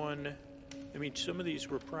first one. I mean, some of these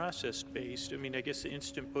were processed-based. I mean, I guess the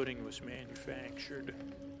instant pudding was manufactured.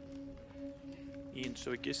 And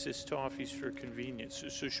so I guess this toffee's for convenience.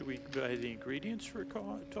 So should we buy the ingredients for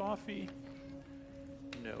toffee?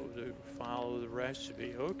 No, follow the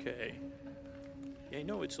recipe. Okay. Yeah,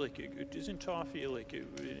 no, it's like, isn't toffee like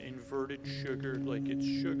inverted sugar? Like it's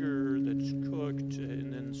sugar that's cooked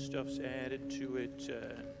and then stuff's added to it.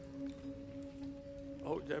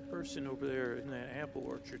 Oh, that person over there in that apple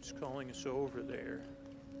orchard's calling us over there.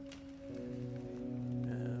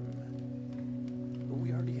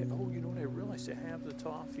 We already had, oh, you know what, I realized I have the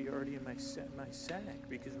toffee already in my sack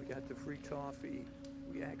because we got the free toffee.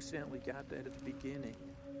 We accidentally got that at the beginning.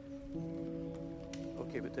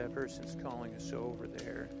 Okay, but that person's calling us over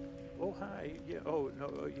there. Oh, hi. Yeah. Oh,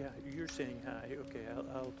 no. Yeah. You're saying hi. Okay.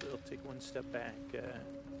 I'll take one step back.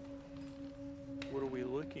 What are we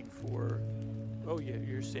looking for? Oh, yeah.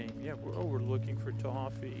 You're saying, yeah. We're looking for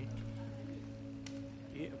toffee.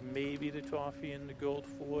 Yeah, maybe the toffee in the gold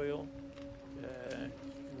foil.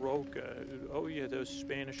 Roca. Oh, yeah. Those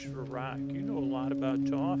Spanish for rock. You know a lot about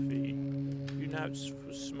toffee. You're not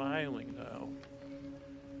smiling though.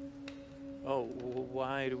 Oh, well,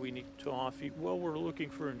 why do we need toffee? Well, we're looking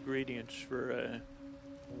for ingredients for,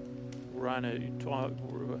 we're on a talk,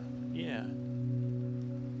 yeah.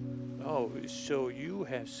 Oh, so you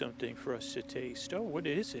have something for us to taste. Oh, what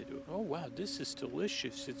is it? Oh, wow, this is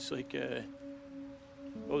delicious. It's like,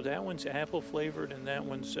 oh, that one's apple flavored and that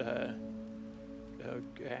one's,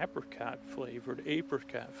 apricot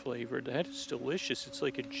flavored. That is delicious. It's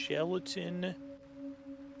like a gelatin.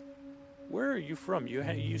 Where are you from?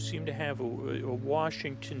 You seem to have a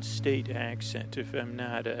Washington State accent. If I'm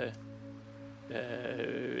not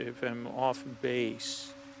if I'm off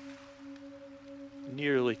base,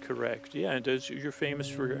 nearly correct. Yeah, you're famous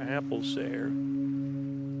for your apples there.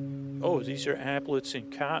 Oh, these are applets and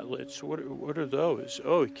cotlets. What are those?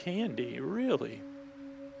 Oh, candy. Really?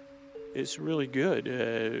 It's really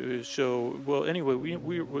good. So, well, anyway,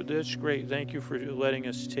 we that's great. Thank you for letting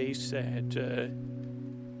us taste that.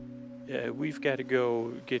 We've got to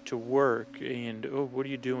go get to work, and oh, what are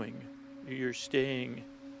you doing? You're staying.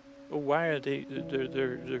 Oh, why are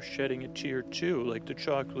they're shedding a tear too, like the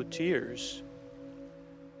chocolatiers?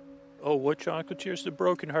 Oh, what chocolatiers? The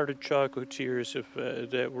broken-hearted chocolatiers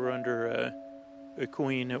that were under a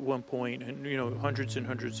queen at one point, and hundreds and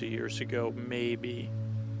hundreds of years ago, maybe.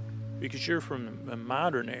 Because you're from a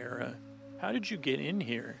modern era. How did you get in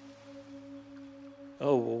here?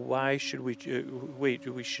 Oh, well, why should we... wait,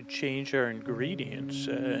 we should change our ingredients.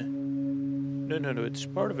 No, it's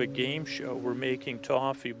part of a game show. We're making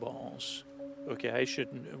toffee balls. Okay, I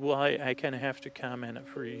shouldn't... Well, I kind of have to comment it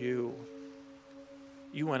for you.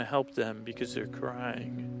 You want to help them because they're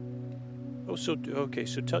crying. Oh, so... Okay,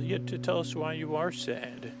 so tell us why you are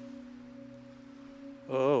sad.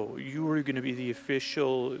 Oh, you were going to be the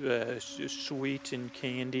official sweet and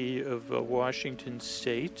candy of Washington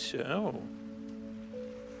State? Oh...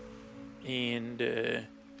 And,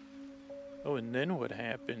 and then what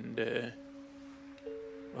happened?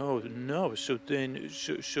 Oh, no, so then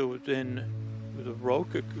the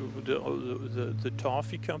Roca, the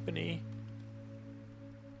toffee company?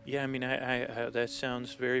 Yeah, I mean, I that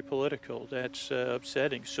sounds very political. That's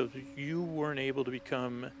upsetting. So you weren't able to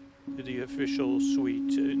become the official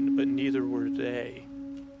sweet, but neither were they.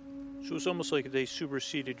 So it's almost like they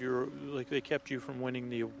superseded like they kept you from winning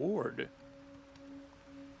the award.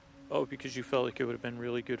 Oh, because you felt like it would have been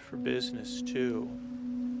really good for business, too.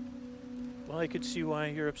 Well, I could see why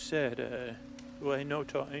you're upset. Well, I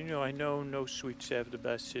know no sweets have the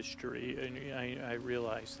best history, and I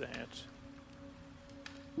realize that.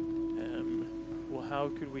 Well, how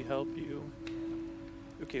could we help you?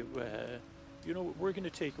 Okay, we're going to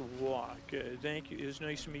take a walk. Thank you. It was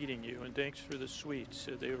nice meeting you, and thanks for the sweets.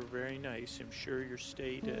 They were very nice. I'm sure your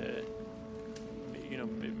state...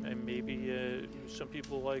 maybe some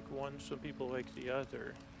people like one, some people like the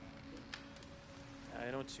other. I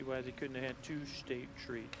don't see why they couldn't have had 2 state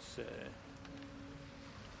treats.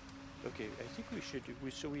 Okay, I think we should.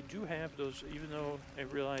 So we do have those, even though I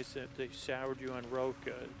realize that they soured you on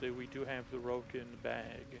Roca, that we do have the Roca in the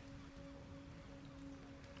bag.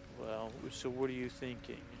 Well, so what are you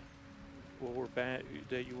thinking? Well, we're back,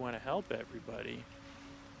 that you want to help everybody.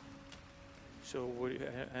 So what?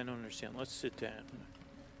 I don't understand. Let's sit down.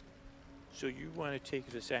 So you want to take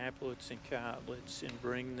this applets and cotlets and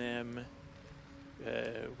bring them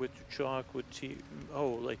with the chocolate tea? Oh,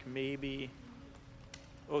 like maybe.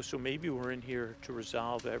 Oh, so maybe we're in here to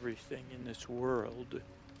resolve everything in this world,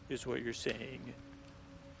 is what you're saying.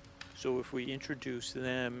 So if we introduce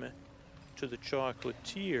them to the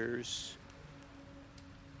chocolatiers,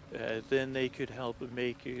 then they could help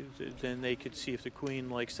make it. Then they could see if the queen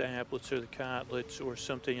likes the applets or the cotlets or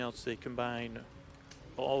something else. They combine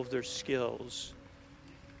all of their skills.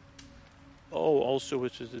 Oh, also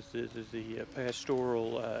with the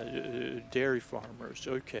pastoral dairy farmers.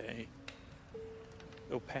 Okay.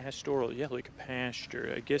 Oh, pastoral, yeah, like a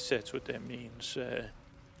pasture. I guess that's what that means.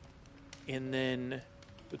 And then,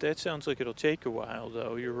 but that sounds like it'll take a while,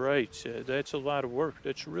 though. You're right. That's a lot of work.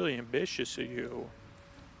 That's really ambitious of you.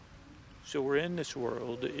 So we're in this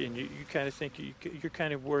world, and you kind of think you're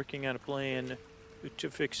kind of working on a plan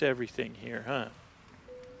to fix everything here, huh?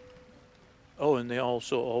 Oh, and they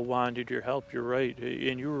also all wanted your help. You're right.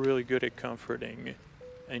 And you were really good at comforting.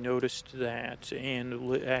 I noticed that,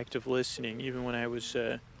 and active listening, even when I was,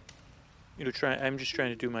 I'm just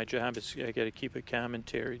trying to do my job. I got to keep a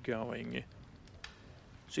commentary going.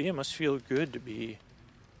 So yeah, it must feel good to be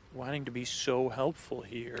wanting to be so helpful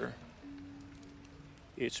here.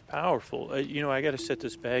 It's powerful. I got to set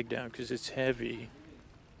this bag down because it's heavy.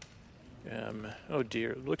 Oh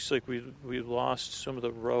dear, it looks like we lost some of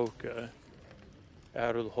the Roca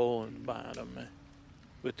out of the hole in the bottom.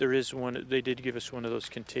 But there is one, they did give us one of those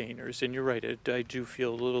containers, and you're right, I do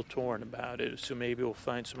feel a little torn about it, so maybe we'll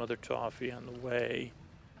find some other toffee on the way.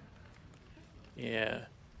 Yeah,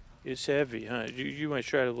 it's heavy, huh? You might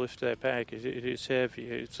try to lift that pack, it is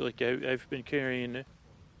heavy. It's like I've been carrying,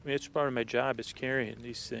 it's part of my job is carrying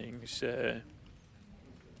these things.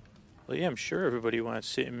 Well, yeah, I'm sure everybody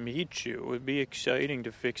wants to meet you. It would be exciting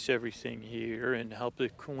to fix everything here and help the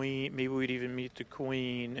queen, maybe we'd even meet the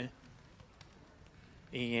queen.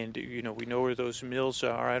 And, we know where those mills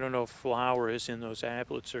are. I don't know if flour is in those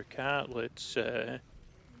applets or cotlets.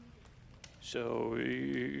 So,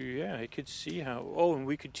 yeah, I could see how... Oh, and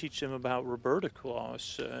we could teach them about Roberta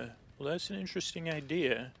Claus. Well, that's an interesting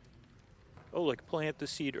idea. Oh, like plant the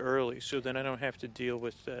seed early so then I don't have to deal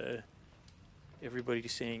with everybody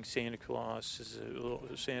saying Santa Claus is a little...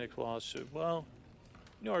 Santa Claus... well,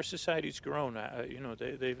 our society's grown.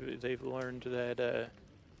 They've learned that...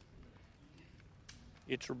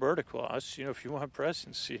 it's Roberta Claus. If you want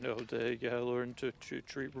presents, you gotta learn to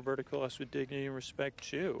treat Roberta Claus with dignity and respect,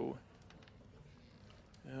 too.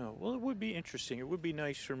 Oh, well, it would be interesting. It would be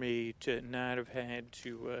nice for me to not have had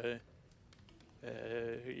to,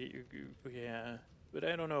 yeah. But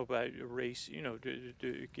I don't know about race,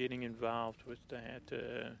 getting involved with that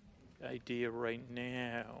idea right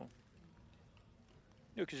now.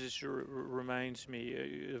 Because this reminds me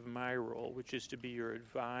of my role, which is to be your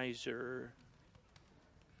advisor.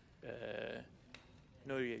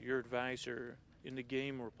 Your advisor in the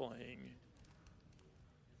game we're playing.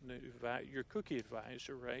 Your cookie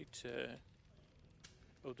advisor, right?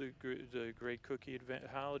 The great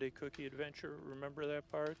holiday cookie adventure. Remember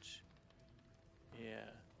that part?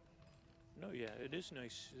 Yeah. No, yeah, it is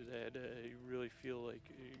nice that you really feel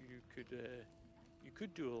like you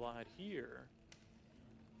could do a lot here.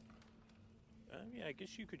 Yeah, I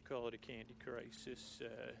guess you could call it a candy crisis.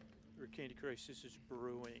 Or candy crisis is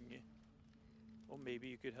brewing. Well, maybe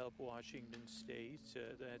you could help Washington State.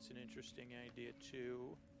 That's an interesting idea,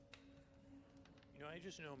 too. I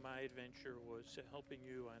just know my adventure was helping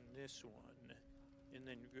you on this one. And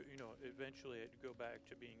then, eventually I'd go back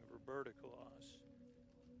to being Roberta Claus.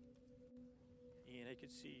 And I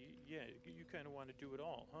could see, yeah, you kind of want to do it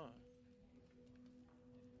all, huh?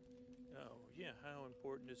 Oh, yeah, how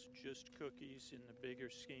important is just cookies in the bigger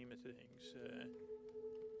scheme of things?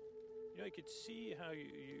 I could see how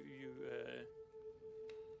you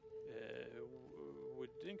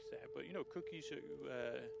would think that, but cookies are.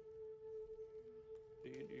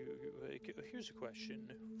 Here's a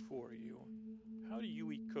question for you: how do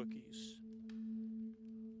you eat cookies?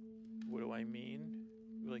 What do I mean?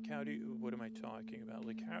 Like, what am I talking about?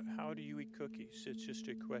 Like, how do you eat cookies? It's just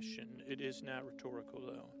a question. It is not rhetorical,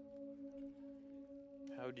 though.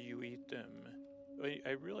 How do you eat them?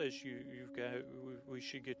 I realize you've got. We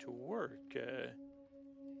should get to work.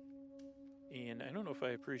 And I don't know if I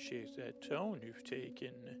appreciate that tone you've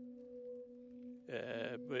taken.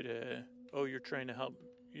 But you're trying to help.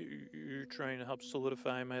 You're trying to help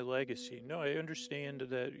solidify my legacy. No, I understand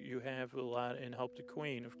that you have a lot and help the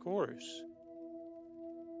Queen, of course.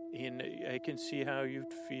 And I can see how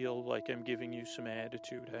you'd feel like I'm giving you some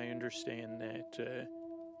attitude. I understand that.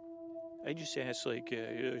 I just asked like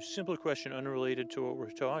a simple question unrelated to what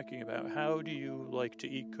we're talking about. How do you like to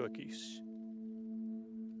eat cookies?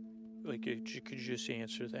 Like, could you just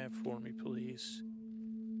answer that for me, please?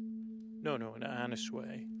 No, in an honest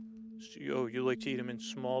way. So, you like to eat them in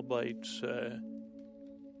small bites,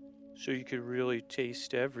 so you could really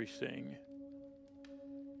taste everything.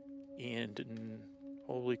 And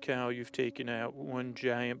holy cow, you've taken out one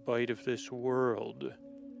giant bite of this world.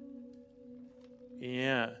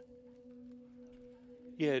 Yeah.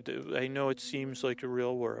 Yeah, I know it seems like the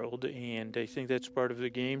real world, and I think that's part of the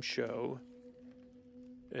game show.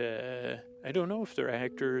 I don't know if they're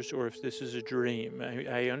actors or if this is a dream.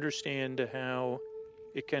 I understand how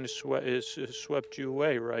it kind of swept you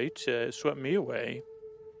away, right? Swept me away.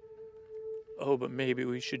 Oh, but maybe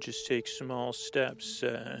we should just take small steps.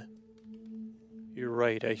 You're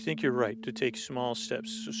right. I think you're right to take small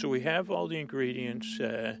steps. So we have all the ingredients.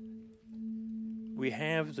 We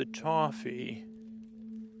have the toffee.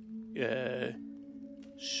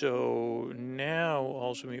 So now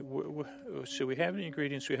also, so we have the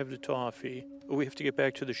ingredients, we have the toffee. We have to get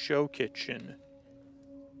back to the show kitchen.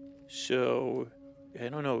 So, I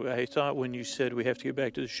don't know, I thought when you said we have to get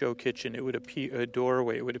back to the show kitchen, it would appear, a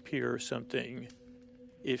doorway would appear or something.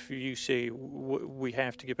 If you say we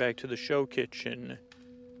have to get back to the show kitchen,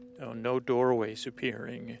 no doorways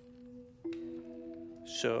appearing.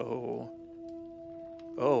 So...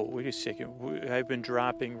 Oh, wait a second. I've been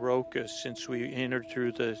dropping Roca since we entered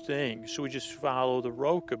through the thing. So we just follow the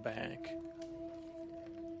Roca back.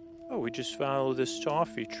 Oh, we just follow this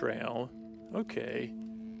toffee trail. Okay.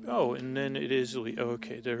 Oh, and then it is...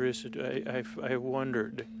 Okay, there is... I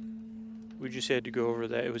wondered. We just had to go over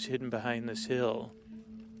that. It was hidden behind this hill.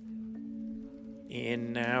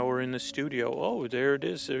 And now we're in the studio. Oh, there it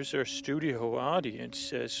is. There's our studio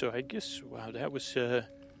audience. So I guess... Wow, that was...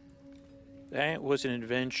 That was an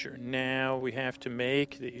adventure. Now we have to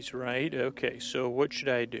make these, right? Okay, so what should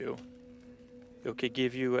I do? Okay,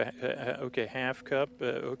 give you a half cup.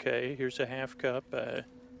 Okay, here's a half cup.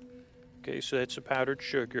 Okay, so that's a powdered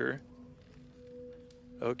sugar.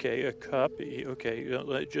 Okay, a cup. Okay,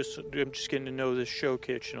 I'm just getting to know this show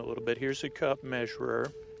kitchen a little bit. Here's a cup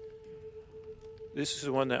measurer. This is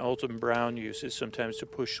the one that Alton Brown uses sometimes to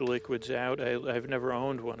push liquids out. I've never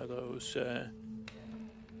owned one of those.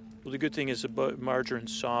 Well, the good thing is the margarine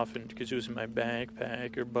softened because it was in my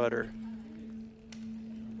backpack, or butter.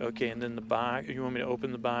 Okay, and then the box. You want me to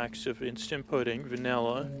open the box of instant pudding,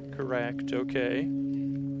 vanilla, correct, okay.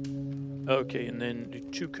 Okay, and then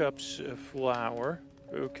 2 cups of flour,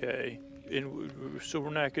 okay. And so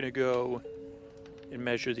we're not going to go and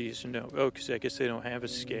measure these, no. Oh, because I guess they don't have a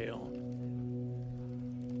scale.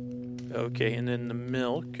 Okay, and then the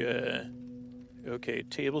milk, okay, a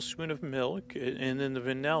tablespoon of milk, and then the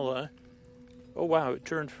vanilla. Oh, wow, it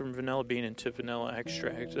turned from vanilla bean into vanilla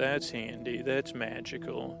extract. That's handy. That's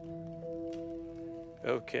magical.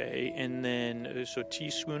 Okay, and then, so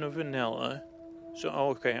teaspoon of vanilla. So,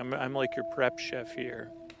 okay, I'm like your prep chef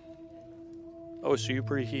here. Oh, so you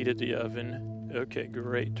preheated the oven. Okay,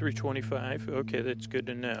 great. 325. Okay, that's good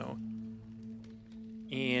to know.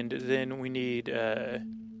 And then we need, how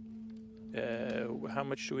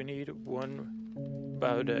much do we need?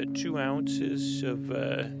 About 2 ounces of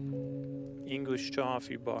English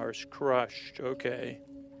toffee bars, crushed. Okay.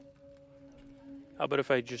 How about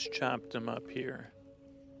if I just chop them up here?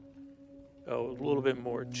 Oh, a little bit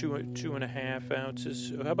more. 2.5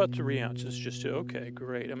 ounces. How about 3 ounces? Okay,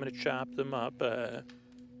 great. I'm going to chop them up.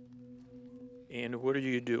 And what are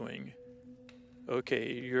you doing?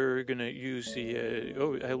 Okay, you're going to use the...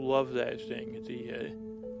 I love that thing.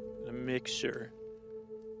 The mixer.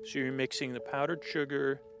 So you're mixing the powdered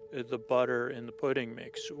sugar, the butter, and the pudding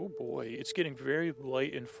mix. Oh boy, it's getting very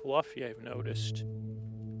light and fluffy, I've noticed.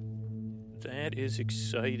 That is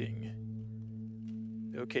exciting.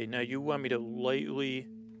 Okay, now you want me to lightly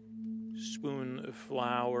spoon the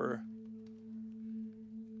flour.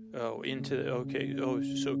 Oh,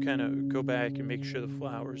 so kind of go back and make sure the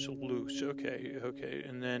flour's loose. Okay,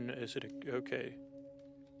 and then okay.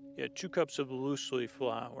 Yeah, 2 cups of loosely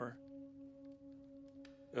flour.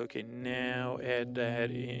 Okay, now add that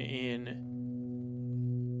in.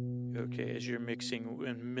 Okay, as you're mixing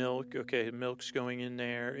in milk. Okay, milk's going in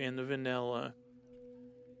there, and the vanilla.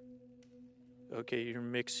 Okay, you're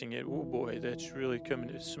mixing it. Oh boy, that's really coming.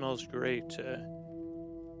 It smells great.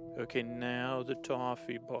 Okay, now the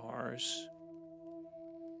toffee bars.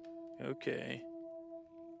 Okay.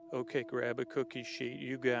 Okay, grab a cookie sheet.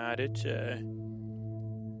 You got it.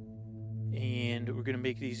 And we're going to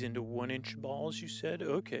make these into 1-inch balls, you said?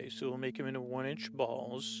 Okay, so we'll make them into 1-inch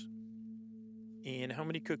balls. And how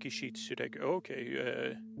many cookie sheets should I go?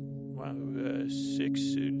 Okay, wow,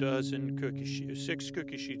 6 dozen cookie sheets. 6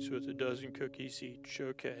 cookie sheets with a dozen cookies each.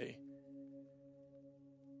 Okay.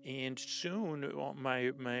 And soon,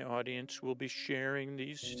 my audience will be sharing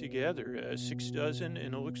these together. 6 dozen,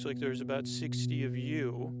 and it looks like there's about 60 of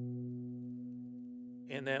you.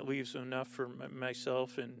 And that leaves enough for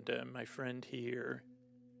myself and my friend here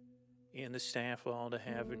and the staff all to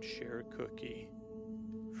have and share a cookie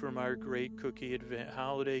from our great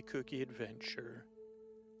holiday cookie adventure.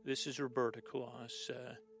 This is Roberta Claus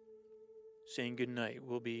saying goodnight.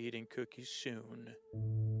 We'll be eating cookies soon.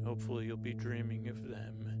 Hopefully you'll be dreaming of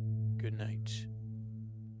them. Good night.